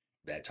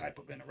that type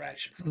of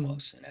interaction from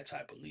us and that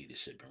type of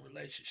leadership and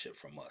relationship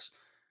from us.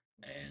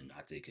 And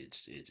I think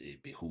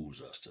it behooves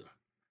us to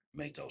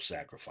make those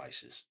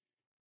sacrifices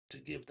to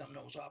give them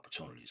those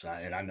opportunities.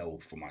 And I know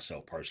for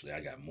myself personally,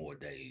 I got more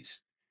days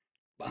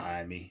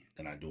behind me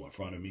than I do in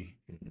front of me.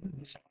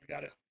 So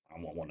I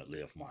want to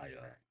live my,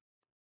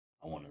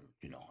 I want to,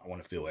 I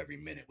want to fill every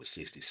minute with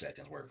 60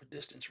 seconds worth of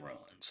distance run.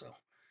 So,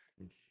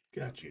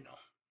 Gotcha.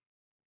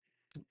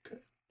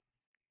 Okay.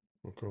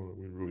 Well, Colin,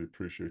 we really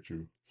appreciate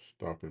you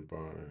stopping by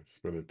and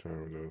spending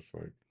time with us.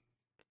 Like,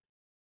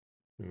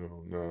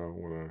 now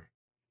when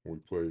we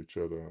play each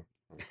other,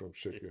 I come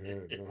shake your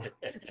hand.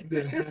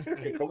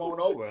 Come on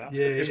over.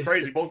 Yeah, it's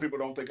crazy. Most people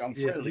don't think I'm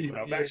friendly,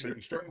 but I'm actually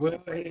extremely well,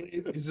 friendly.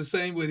 it's the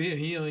same with him.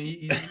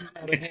 He's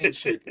not a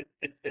handshake.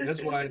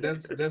 That's why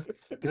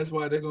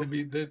they're gonna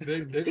be they're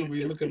gonna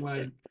be looking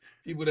like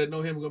people that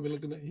know him are gonna be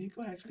looking at he's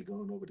actually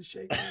going over to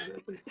shake hands.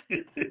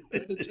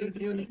 Other teams,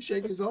 he don't even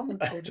shake his own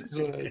coaches,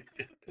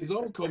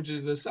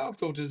 the South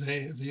coaches'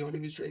 hands. He don't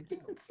even shake them.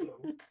 So,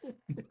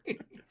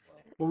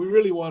 but we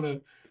really want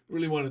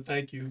to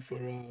thank you for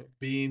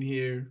being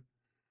here,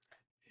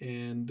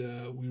 and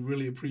we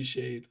really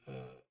appreciate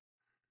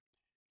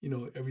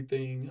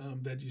everything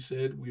that you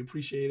said. We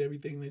appreciate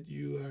everything that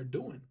you are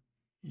doing,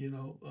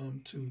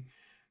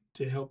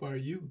 to help our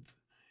youth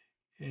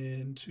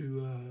and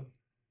to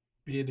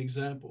be an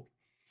example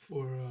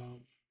for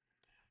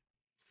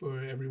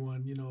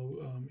everyone,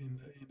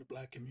 in the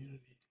Black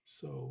community.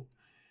 So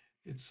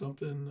it's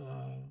something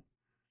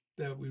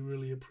that we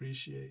really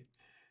appreciate.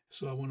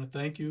 So I want to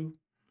thank you.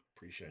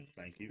 Appreciate it.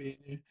 Thank you. Being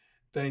here.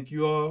 Thank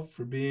you all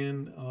for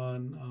being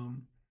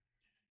on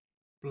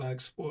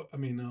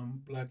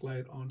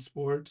Blacklight on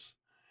Sports.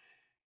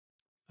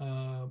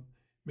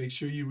 Make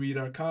sure you read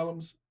our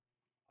columns.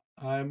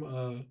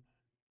 I'm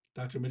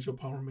Dr. Mitchell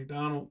Palmer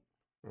McDonald.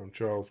 I'm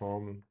Charles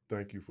Hallman.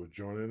 Thank you for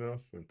joining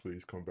us, and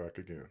please come back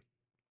again.